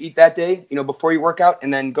 how much you eat that day, before you work out,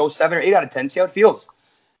 and then go 7 or 8 out of 10, see how it feels.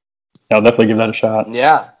 I'll definitely give that a shot.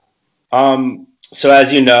 Yeah. So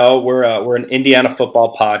as you know, we're an Indiana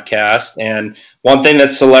football podcast, and one thing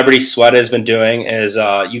that Celebrity Sweat has been doing is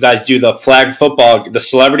you guys do the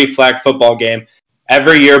celebrity flag football game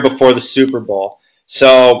every year before the Super Bowl.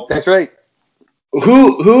 So That's right.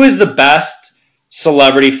 who is the best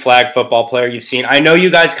celebrity flag football player you've seen? I know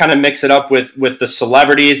you guys kind of mix it up with the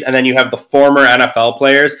celebrities, and then you have the former NFL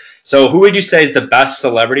players. So who would you say is the best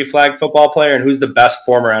celebrity flag football player, and who's the best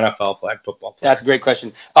former NFL flag football player? That's a great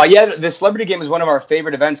question. Yeah, the celebrity game is one of our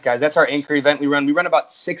favorite events, guys. That's our anchor event. We run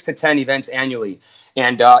about 6 to 10 events annually.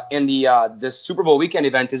 And the Super Bowl weekend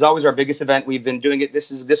event is always our biggest event. We've been doing it.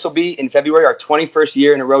 This will be in February, our 21st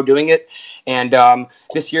year in a row doing it. And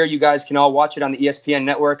this year, you guys can all watch it on the ESPN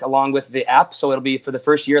network along with the app. So it'll be for the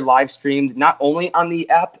first year live streamed not only on the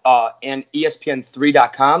app and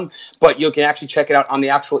ESPN3.com, but you can actually check it out on the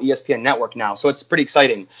actual ESPN network now. So it's pretty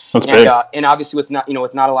exciting. That's big. And obviously with not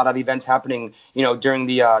a lot of events happening, during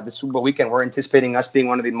the Super Bowl weekend, we're anticipating us being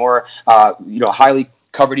one of the more highly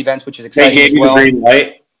covered events, which is exciting They gave as you well. the green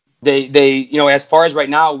light. They as far as right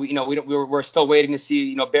now, we're still waiting to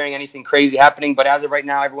see, bearing anything crazy happening. But as of right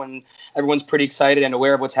now, everyone's pretty excited and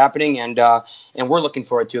aware of what's happening, and we're looking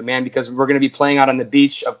forward to it, man, because we're going to be playing out on the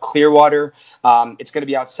beach of Clearwater. It's going to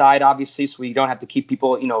be outside, obviously, so we don't have to keep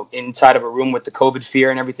people, inside of a room with the COVID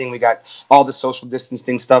fear and everything. We got all the social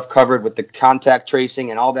distancing stuff covered with the contact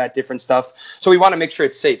tracing and all that different stuff. So we want to make sure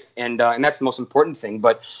it's safe, and that's the most important thing.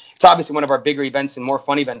 But it's obviously one of our bigger events and more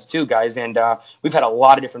fun events too, guys. And we've had a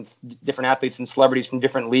lot of different athletes and celebrities from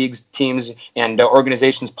different leagues, teams, and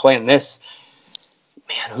organizations playing this.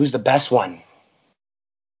 Man, who's the best one?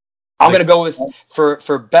 I'm gonna go with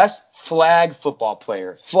for best flag football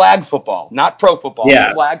player. Flag football, not pro football.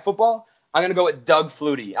 Yeah. Flag football. I'm gonna go with Doug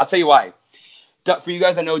Flutie. I'll tell you why. For you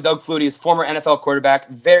guys that know, Doug Flutie is former NFL quarterback,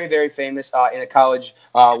 very, very famous in the college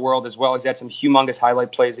world as well. He's had some humongous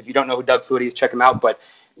highlight plays. If you don't know who Doug Flutie is, check him out. But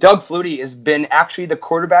Doug Flutie has been actually the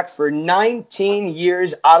quarterback for 19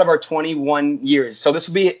 years out of our 21 years. So this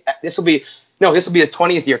will be his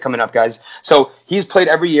 20th year coming up, guys. So he's played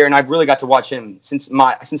every year, and I've really got to watch him since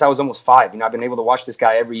I was almost 5. I've been able to watch this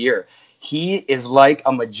guy every year. He is like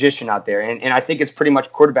a magician out there, and I think it's pretty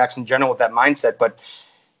much quarterbacks in general with that mindset, but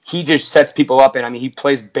he just sets people up, and he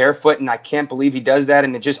plays barefoot, and I can't believe he does that,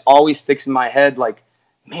 and it just always sticks in my head like,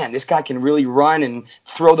 man, this guy can really run and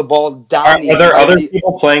throw the ball down. Are there other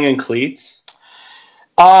people playing in cleats?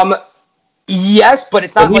 Yes, but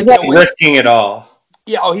it's not he's like risking it all.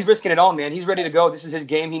 Yeah, he's risking it all, man. He's ready to go. This is his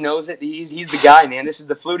game. He knows it. He's the guy, man. This is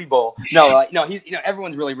the Flutie Bowl. No, he's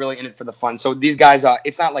everyone's really, really in it for the fun. So these guys,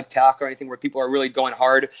 it's not like talk or anything where people are really going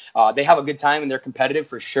hard. They have a good time and they're competitive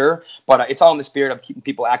for sure. But it's all in the spirit of keeping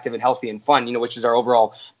people active and healthy and fun, which is our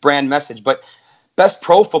overall brand message. But best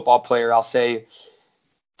pro football player, I'll say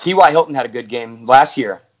T.Y. Hilton had a good game last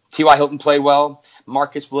year. T.Y. Hilton played well.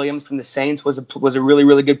 Marcus Williams from the Saints was a really,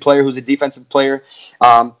 really good player who's a defensive player.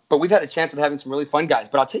 But we've had a chance of having some really fun guys.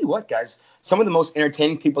 But I'll tell you what, guys, some of the most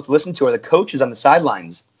entertaining people to listen to are the coaches on the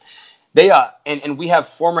sidelines. They and we have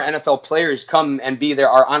former NFL players come and be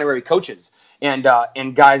our honorary coaches. And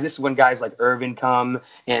guys, this is when guys like Irvin come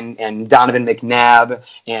and Donovan McNabb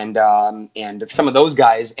and some of those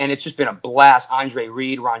guys. And it's just been a blast. Andre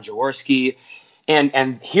Reed, Ron Jaworski.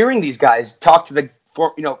 And hearing these guys talk to the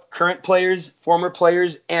current players, former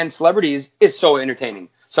players, and celebrities is so entertaining.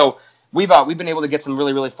 So we've been able to get some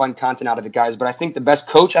really, really fun content out of it, guys. But I think the best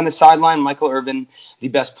coach on the sideline, Michael Irvin, the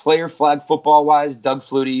best player flag football-wise, Doug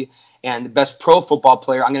Flutie, and the best pro football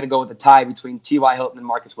player, I'm going to go with the tie between T.Y. Hilton and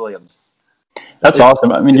Marcus Williams. That's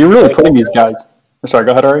awesome. You're really putting these guys. Sorry,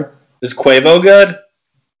 go ahead, Ari. Is Quavo good?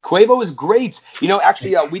 Quavo is great.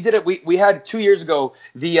 Actually, we did it. We had 2 years ago.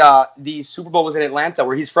 The Super Bowl was in Atlanta,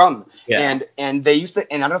 where he's from. Yeah. And they used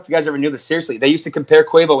to. And I don't know if you guys ever knew this. Seriously, they used to compare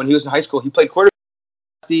Quavo when he was in high school. He played quarterback,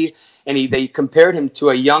 and they compared him to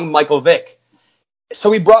a young Michael Vick. So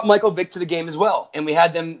we brought Michael Vick to the game as well, and we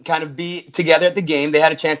had them kind of be together at the game. They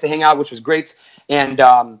had a chance to hang out, which was great. And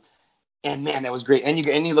man, that was great.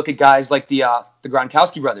 And you look at guys like the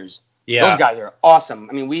Gronkowski brothers. Yeah. Those guys are awesome.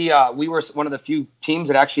 We were one of the few teams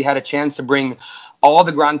that actually had a chance to bring all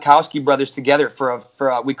the Gronkowski brothers together for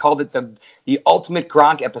we called it the Ultimate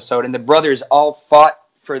Gronk episode, and the brothers all fought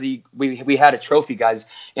for we had a trophy, guys,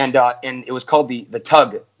 and it was called the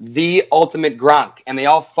Tug, the Ultimate Gronk, and they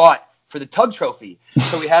all fought for the Tug trophy.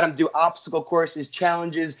 So we had them do obstacle courses,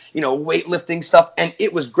 challenges, weightlifting stuff, and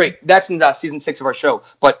it was great. That's in season 6 of our show,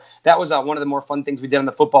 but that was one of the more fun things we did on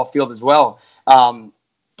the football field as well.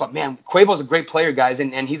 But man, Quavo's a great player, guys,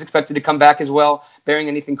 and he's expected to come back as well, barring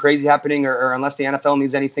anything crazy happening or unless the NFL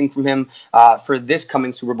needs anything from him for this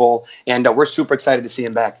coming Super Bowl. And we're super excited to see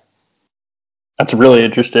him back. That's really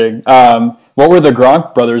interesting. What were the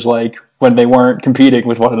Gronk brothers like when they weren't competing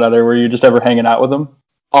with one another? Were you just ever hanging out with them?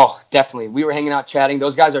 Oh, definitely. We were hanging out, chatting.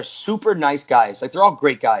 Those guys are super nice guys. Like, they're all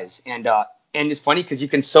great guys. And it's funny because you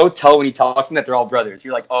can so tell when you talk to them that they're all brothers.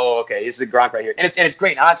 You're like, oh, okay, this is a Gronk right here. And it's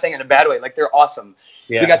great. I'm not saying it in a bad way. Like, they're awesome.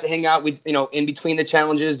 Yeah. We got to hang out with, in between the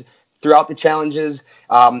challenges, throughout the challenges,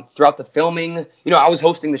 throughout the filming. I was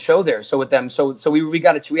hosting the show there, so with them. So we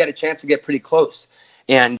had a chance to get pretty close.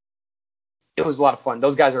 And it was a lot of fun.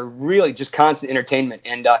 Those guys are really just constant entertainment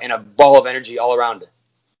and a ball of energy all around.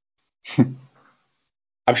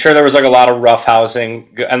 I'm sure there was like a lot of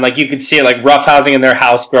roughhousing, and like you could see like roughhousing in their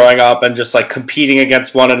house growing up, and just like competing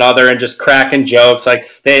against one another and just cracking jokes. Like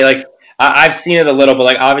they like I've seen it a little, but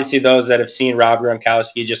like obviously those that have seen Rob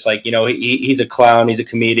Gronkowski, just like he's a clown, he's a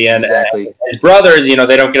comedian. Exactly. And his brothers, they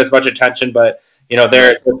don't get as much attention, but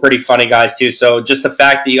they're pretty funny guys too. So just the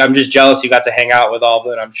fact that I'm just jealous you got to hang out with all of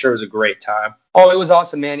them. I'm sure it was a great time. Oh, it was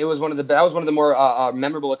awesome, man. That was one of the more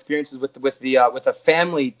memorable experiences with a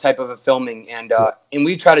family type of a filming, and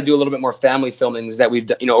we try to do a little bit more family filmings that we've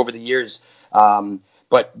done, over the years.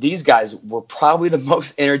 But these guys were probably the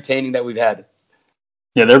most entertaining that we've had.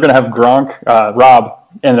 Yeah, they're going to have Gronk, Rob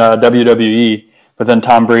in WWE, but then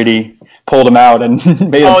Tom Brady pulled him out and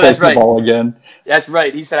made him play football again. That's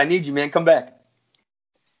right. He said, "I need you, man. Come back."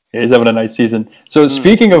 Yeah, he's having a nice season. So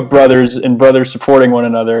speaking of brothers and brothers supporting one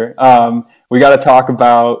another, we got to talk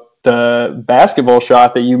about the basketball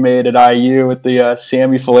shot that you made at IU with the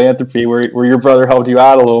Sammy Philanthropy, where your brother helped you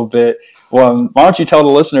out a little bit. Well, why don't you tell the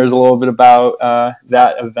listeners a little bit about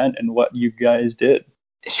that event and what you guys did?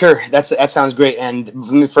 Sure, that sounds great. And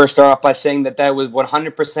let me first start off by saying that was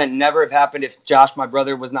 100% never have happened if Josh, my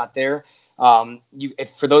brother, was not there.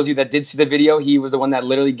 For those of you that did see the video, he was the one that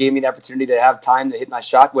literally gave me the opportunity to have time to hit my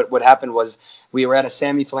shot. What happened was we were at a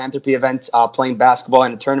Sammy Philanthropy event playing basketball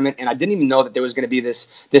in a tournament, and I didn't even know that there was going to be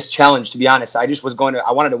this challenge. To be honest, I just was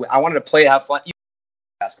I wanted to play, have fun.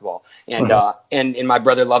 Basketball, and and my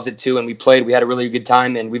brother loves it too, and we played. We had a really good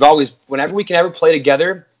time, and we've always, whenever we can ever play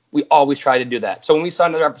together, we always try to do that. So when we saw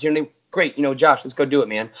another opportunity, great, Josh, let's go do it,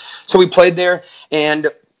 man. So we played there,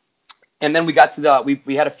 and then we got to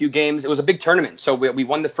we had a few games. It was a big tournament, so we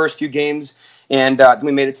won the first few games, and then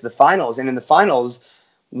we made it to the finals. And in the finals,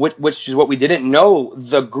 which is what we didn't know,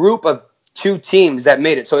 the group of 2 teams that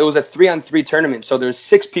made it. So it was a 3-on-3 tournament. So there's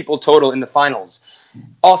 6 people total in the finals.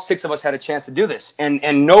 All 6 of us had a chance to do this,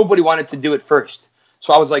 and nobody wanted to do it first.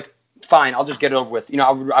 So I was like, fine, I'll just get it over with.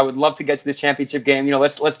 I would love to get to this championship game.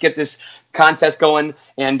 Let's get this contest going,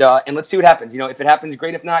 and let's see what happens. If it happens,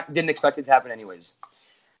 great. If not, didn't expect it to happen anyways.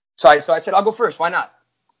 So I said, I'll go first. Why not?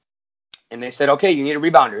 And they said, okay, you need a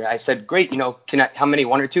rebounder. I said, great. How many?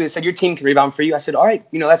 1 or 2? They said, your team can rebound for you. I said, all right.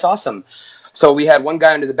 That's awesome. So we had one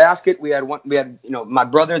guy under the basket. We had my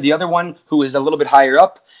brother, the other one, who was a little bit higher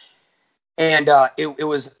up. And it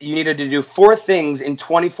was, you needed to do 4 things in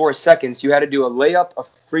 24 seconds. You had to do a layup, a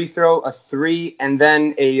free throw, a 3, and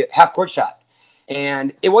then a half-court shot.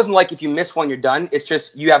 And it wasn't like if you miss one, you're done. It's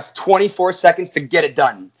just you have 24 seconds to get it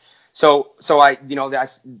done. So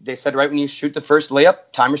they said right when you shoot the first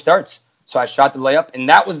layup, timer starts. So I shot the layup, and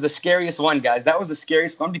that was the scariest one, guys. That was the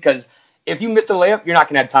scariest one because if you missed the layup, you're not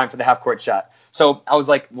going to have time for the half-court shot. So I was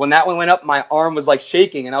like, when that one went up, my arm was like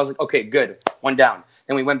shaking, and I was like, okay, good, 1 down.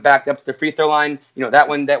 Then we went back up to the free throw line. That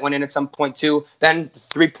went in at some point too. Then the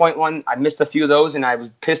 3-point one, I missed a few of those, and I was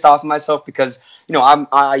pissed off at myself because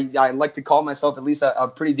I like to call myself at least a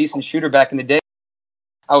pretty decent shooter back in the day.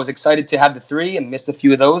 I was excited to have the 3 and missed a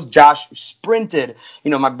few of those. Josh sprinted.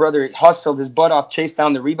 My brother hustled his butt off, chased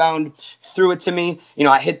down the rebound, threw it to me.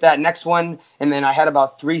 I hit that next one, and then I had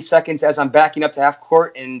about 3 seconds as I'm backing up to half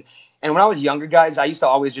court. And when I was younger, guys, I was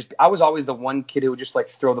always the one kid who would just like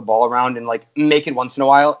throw the ball around and like make it once in a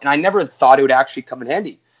while. And I never thought it would actually come in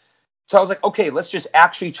handy. So I was like, okay, let's just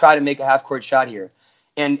actually try to make a half court shot here.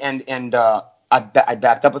 And I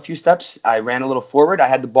backed up a few steps. I ran a little forward. I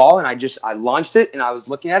had the ball, and I launched it, and I was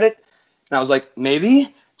looking at it, and I was like,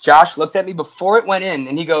 maybe. Josh looked at me before it went in,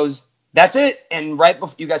 and he goes, that's it. And right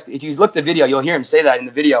before, you guys, if you look at the video, you'll hear him say that in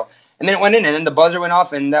the video. And then it went in, and then the buzzer went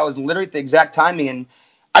off, and that was literally the exact timing. And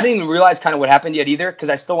I didn't even realize kind of what happened yet either, because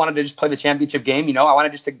I still wanted to just play the championship game. I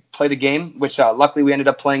wanted just to play the game, which luckily we ended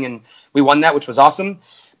up playing, and we won that, which was awesome.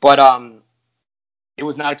 But it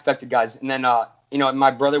was not expected, guys. And then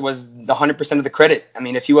my brother was the 100% of the credit. I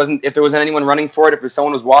mean, if there wasn't anyone running for it, if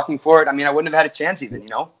someone was walking for it, I mean, I wouldn't have had a chance even.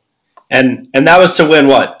 And that was to win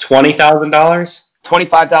what, $20,000?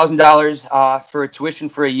 $25,000 for tuition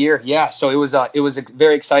for a year. Yeah, so it was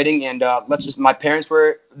very exciting, and my parents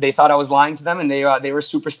they thought I was lying to them, and they were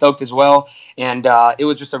super stoked as well, and it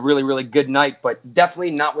was just a really really good night, but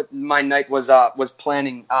definitely not what my night was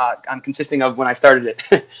planning on consisting of when I started it.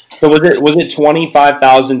 So was it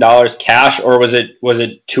 $25,000 cash, or was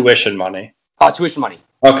it tuition money? Tuition money.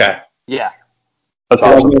 Okay. Yeah. That's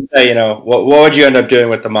I was awesome. gonna say, what would you end up doing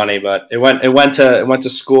with the money? But it went to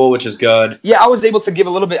school, which is good. Yeah, I was able to give a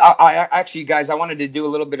little bit. I actually, guys, I wanted to do a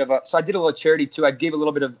little bit so I did a little charity too. I gave a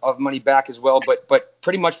little bit of money back as well, but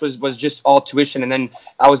pretty much was just all tuition, and then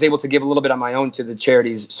I was able to give a little bit on my own to the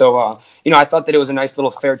charities. So, I thought that it was a nice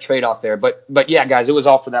little fair trade off there. But yeah, guys, it was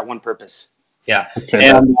all for that one purpose. Yeah, Okay.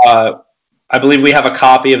 and I believe we have a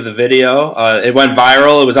copy of the video. It went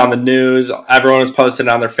viral. It was on the news. Everyone was posting it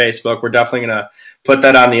on their Facebook. We're definitely gonna put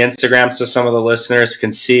that on the Instagram so some of the listeners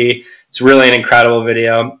can see. It's really an incredible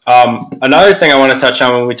video. Another thing I want to touch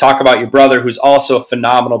on when we talk about your brother, who's also a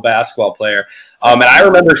phenomenal basketball player, and I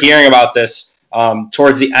remember hearing about this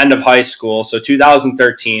towards the end of high school, so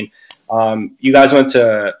 2013. You guys went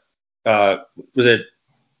to was it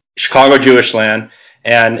Chicago Jewish Land,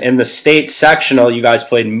 and in the state sectional, you guys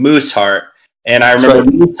played Mooseheart. And I remember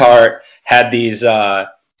Mooseheart had these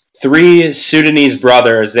three Sudanese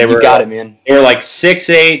brothers. You got it, man. They were like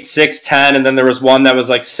 6'8", 6'10", and then there was one that was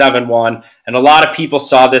like 7'1". And a lot of people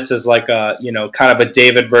saw this as like a, kind of a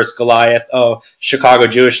David versus Goliath. Oh, Chicago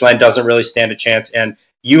Jewish Land doesn't really stand a chance. And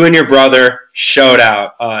you and your brother showed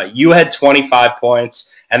out. You had 25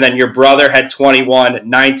 points, and then your brother had 21,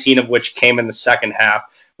 19 of which came in the second half,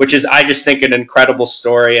 which is, I just think, an incredible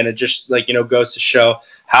story. And it just goes to show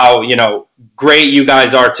how, great you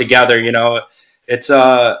guys are together. It's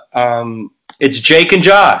Jake and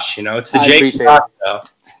Josh, it's the Jake and Josh show.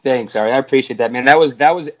 Thanks, Ari. I appreciate that, man. That was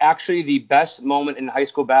actually the best moment in high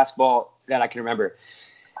school basketball that I can remember.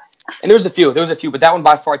 And there was a few, but that one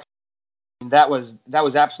by far, that was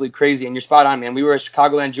absolutely crazy. And you're spot on, man. We were a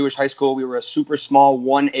Chicagoland Jewish high school. We were a super small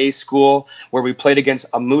 1A school where we played against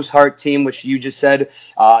a Mooseheart team, which you just said,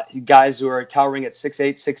 guys who are towering at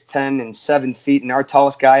 6'8", 6'10", and 7 feet. And our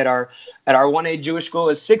tallest guy at our 1A Jewish school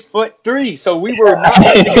is 6'3". So we were not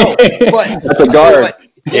ready to go. But that's a guard.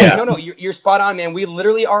 No, you're spot on, man. We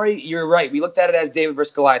literally you're right. We looked at it as David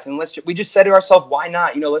versus Goliath, and we just said to ourselves, why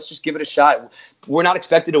not? Let's just give it a shot. We're not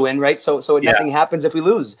expected to win, right? So nothing happens if we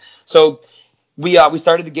lose. So we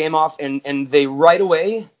started the game off, and they right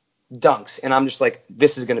away dunks, and I'm just like,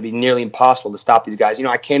 this is going to be nearly impossible to stop these guys.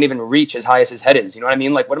 I can't even reach as high as his head is. You know what I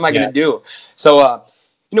mean? Like, what am I going to do? So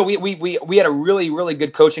we had a really, really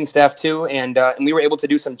good coaching staff too, and we were able to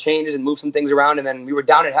do some changes and move some things around, and then we were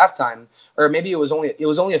down at halftime, or maybe it was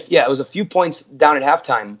a few points down at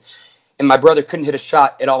halftime, and my brother couldn't hit a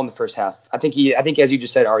shot at all in the first half. I think as you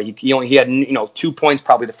just said, Ari, he had 2 points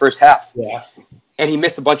probably the first half. Yeah. And he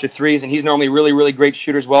missed a bunch of threes, and he's normally really, really great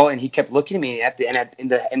shooter as well. And he kept looking at me in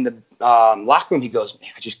the locker room. He goes,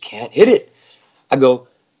 "Man, I just can't hit it." I go,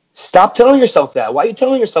 "Stop telling yourself that. Why are you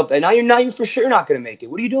telling yourself that? Now you're for sure not going to make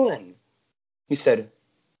it. What are you doing?" He said,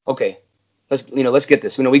 "Okay, let's get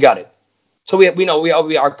this. We got it." So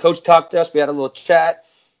our coach talked to us. We had a little chat.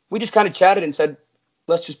 We just kind of chatted and said,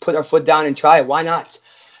 "Let's just put our foot down and try it. Why not?"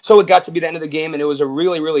 So it got to be the end of the game, and it was a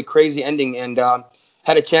really, really crazy ending. And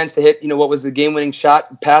had a chance to hit, what was the game-winning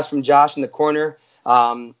shot, pass from Josh in the corner. It's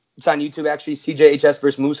on YouTube, actually, CJHS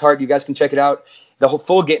versus Mooseheart. You guys can check it out. The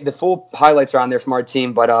full highlights are on there from our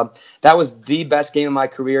team. But that was the best game of my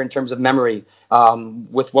career in terms of memory.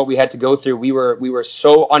 With what we had to go through, we were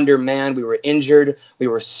so undermanned. We were injured. We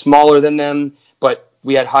were smaller than them, but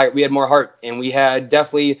we had more heart, and we had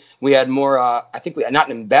more. I think not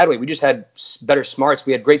in a bad way. We just had better smarts.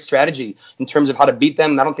 We had great strategy in terms of how to beat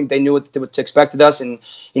them. I don't think they knew what to expect of us. And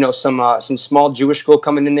some small Jewish school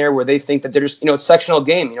coming in there where they think that they're just it's sectional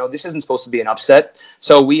game. This isn't supposed to be an upset.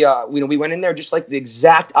 So we went in there just like the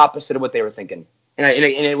exact opposite of what they were thinking, and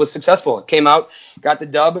it was successful. It came out, got the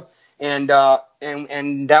dub, and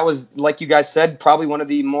that was, like you guys said, probably one of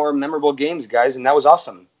the more memorable games, guys, and that was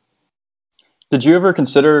awesome. Did you ever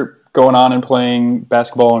consider going on and playing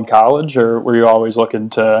basketball in college, or were you always looking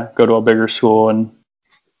to go to a bigger school? And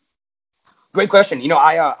great question.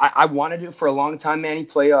 I wanted to for a long time, Manny,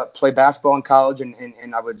 play basketball in college, and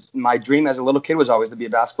my dream as a little kid was always to be a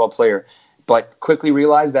basketball player. But quickly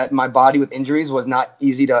realized that my body with injuries was not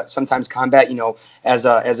easy to sometimes combat. As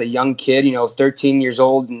a young kid, 13 years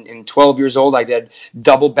old and 12 years old, I did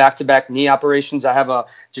double back-to-back knee operations. I have a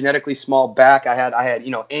genetically small back. I had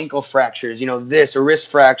ankle fractures, wrist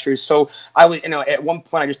fractures. So I was, at one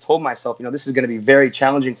point I just told myself, this is going to be very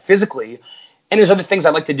challenging physically. And there's other things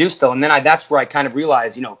I'd like to do still. And then that's where I kind of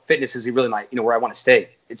realized, fitness is really where I want to stay.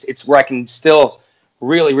 It's where I can still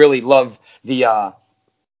really, really love the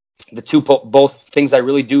both things I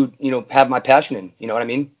really do, have my passion in. You know what I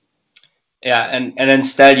mean? Yeah, and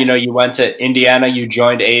instead, you went to Indiana, you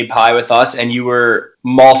joined Abe High with us, and you were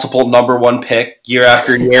multiple number one pick year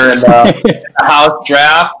after year in the house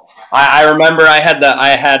draft. I remember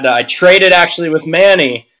I traded actually with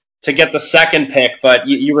Manny to get the second pick, but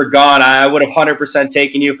you were gone. I would have 100%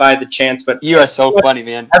 taken you if I had the chance. But you are so funny,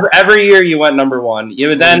 man. Every year you went number one.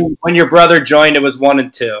 Then when your brother joined, it was 1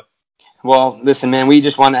 and 2. Well, listen, man, we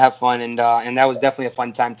just wanted to have fun, and that was definitely a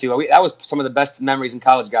fun time too. That was some of the best memories in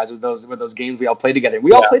college, guys. Was those games we all played together.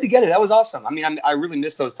 We all played together. That was awesome. I mean, I really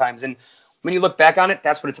miss those times, and when you look back on it,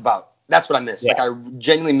 that's what it's about. That's what I miss. Yeah. Like I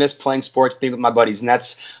genuinely miss playing sports, being with my buddies, and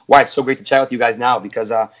that's why it's so great to chat with you guys now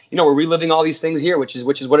because we're reliving all these things here, which is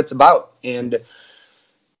what it's about. And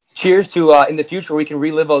cheers to in the future we can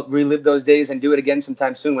relive those days and do it again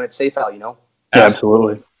sometime soon when it's safe out. Yeah,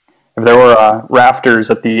 absolutely. If there were rafters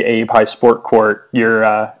at the Abe High Sport Court,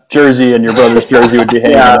 your jersey and your brother's jersey would be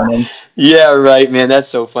hanging on them. Yeah, right, man. That's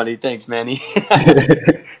so funny. Thanks, Manny.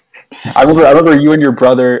 I remember you and your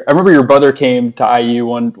brother. I remember your brother came to IU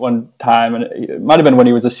one time, and it might have been when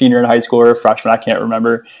he was a senior in high school or a freshman. I can't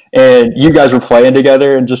remember. And you guys were playing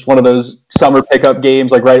together in just one of those summer pickup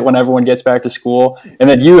games, like right when everyone gets back to school. And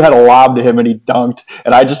then you had a lob to him, and he dunked.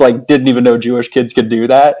 And I just didn't even know Jewish kids could do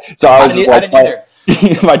that. So I didn't either.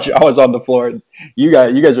 My jaw was on the floor. You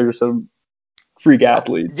guys are some freak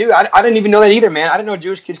athletes. Dude, I didn't even know that either, man. I didn't know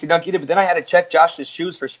Jewish kids could dunk either. But then I had to check Josh's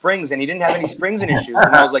shoes for springs, and he didn't have any springs in his shoes.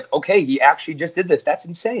 And I was like, okay, he actually just did this. That's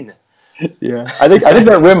insane. Yeah, I think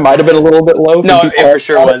that rim might have been a little bit low. No, it for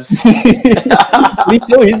sure was. he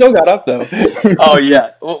still got up though. Oh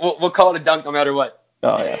yeah, we'll call it a dunk no matter what.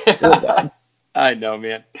 Oh yeah, I know,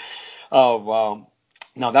 man. Oh wow.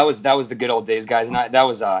 No, that was the good old days, guys, and that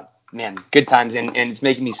was man, good times, and it's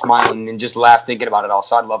making me smile and just laugh thinking about it all.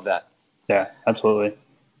 So I love that. Yeah, absolutely.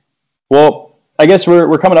 Well, I guess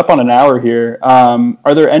we're coming up on an hour here.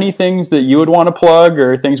 Are there any things that you would want to plug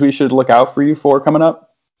or things we should look out for you for coming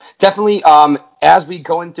up? Definitely. As we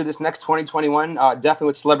go into this next 2021, definitely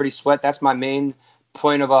with Celebrity Sweat, that's my main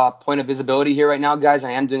point of visibility here right now, guys.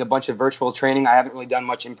 I am doing a bunch of virtual training. I haven't really done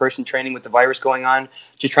much in-person training with the virus going on.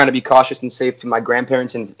 Just trying to be cautious and safe to my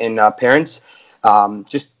grandparents and parents.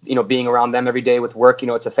 Just being around them every day with work,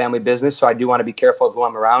 it's a family business, so I do want to be careful of who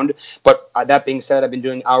I'm around. But that being said, I've been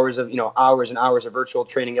doing hours and hours of virtual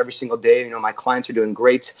training every single day. My clients are doing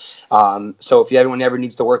great. So if anyone ever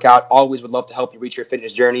needs to work out, always would love to help you reach your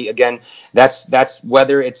fitness journey. Again, that's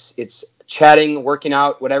whether it's chatting, working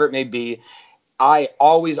out, whatever it may be. I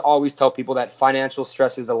always tell people that financial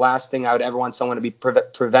stress is the last thing I would ever want someone to be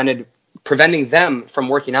preventing them from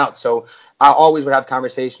working out. So I always would have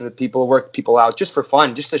conversations with people, work people out just for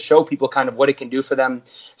fun, just to show people kind of what it can do for them.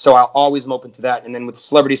 So I always am open to that. And then with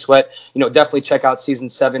Celebrity Sweat, definitely check out season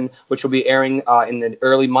 7, which will be airing in the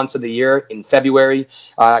early months of the year in February.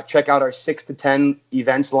 Check out our 6 to 10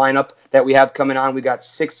 events lineup that we have coming on. We got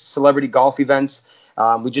 6 celebrity golf events.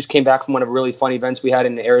 We just came back from one of the really fun events we had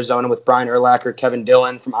in Arizona with Brian Urlacher, Kevin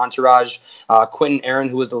Dillon from Entourage, Quentin Aaron,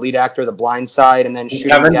 who was the lead actor of The Blind Side, and then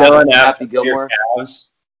Kevin Dillon asked Happy Gilmore.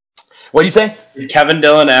 What do you say? Did Kevin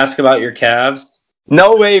Dillon ask about your calves?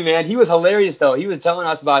 No way, man. He was hilarious, though. He was telling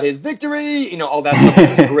us about his victory, all that stuff.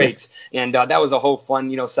 It was great. And that was a whole fun,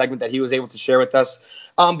 segment that he was able to share with us.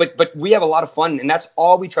 But we have a lot of fun, and that's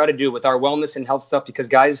all we try to do with our wellness and health stuff because,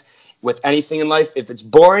 guys, with anything in life, if it's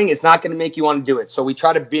boring, it's not going to make you want to do it. So we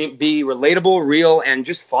try to be relatable, real, and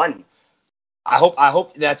just fun. I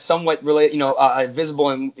hope that's somewhat visible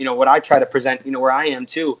in, what I try to present, where I am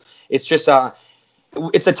too. It's just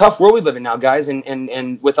it's a tough world we live in now, guys,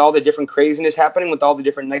 and with all the different craziness happening, with all the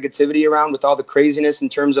different negativity around, with all the craziness in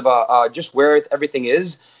terms of just where everything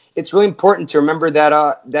is, it's really important to remember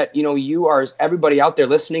that you are, everybody out there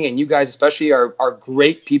listening, and you guys especially are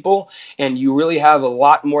great people, and you really have a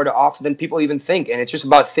lot more to offer than people even think. And it's just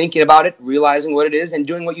about thinking about it, realizing what it is, and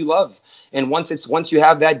doing what you love. And once you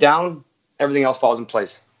have that down, everything else falls in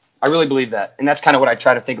place. I really believe that, and that's kind of what I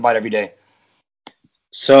try to think about every day.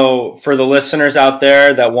 So for the listeners out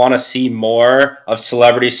there that want to see more of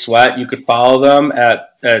Celebrity Sweat, you could follow them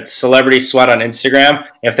at Celebrity Sweat on Instagram.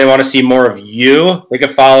 If they want to see more of you, they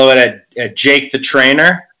could follow it at Jake the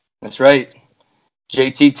Trainer. That's right.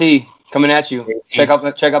 JTT coming at you.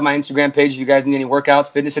 JTT. Check out my Instagram page if you guys need any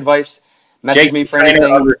workouts, fitness advice. Message Jake me for anything.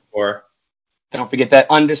 _. Don't forget that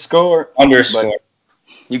 _. But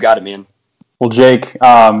you got it, man. Well, Jake,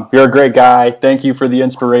 you're a great guy. Thank you for the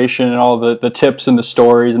inspiration and all the tips and the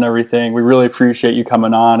stories and everything. We really appreciate you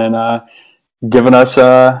coming on and giving us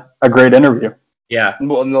a great interview. Yeah.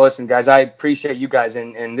 Well, no, listen, guys, I appreciate you guys,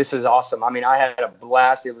 and this was awesome. I mean, I had a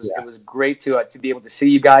blast. It was great to be able to see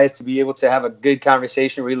you guys, to be able to have a good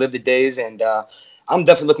conversation, relive the days, and I'm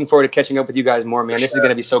definitely looking forward to catching up with you guys more, man. This is going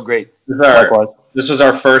to be so great. This was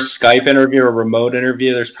our first Skype interview or remote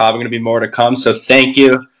interview. There's probably going to be more to come. So thank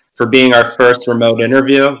you for being our first remote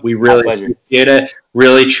interview. We really appreciate it.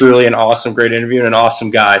 Really, truly an awesome, great interview and an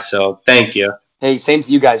awesome guy. So thank you. Hey, same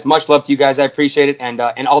to you guys. Much love to you guys. I appreciate it, and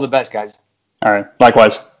all the best, guys. All right.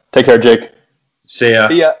 Likewise. Take care, Jake. See ya.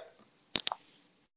 See ya.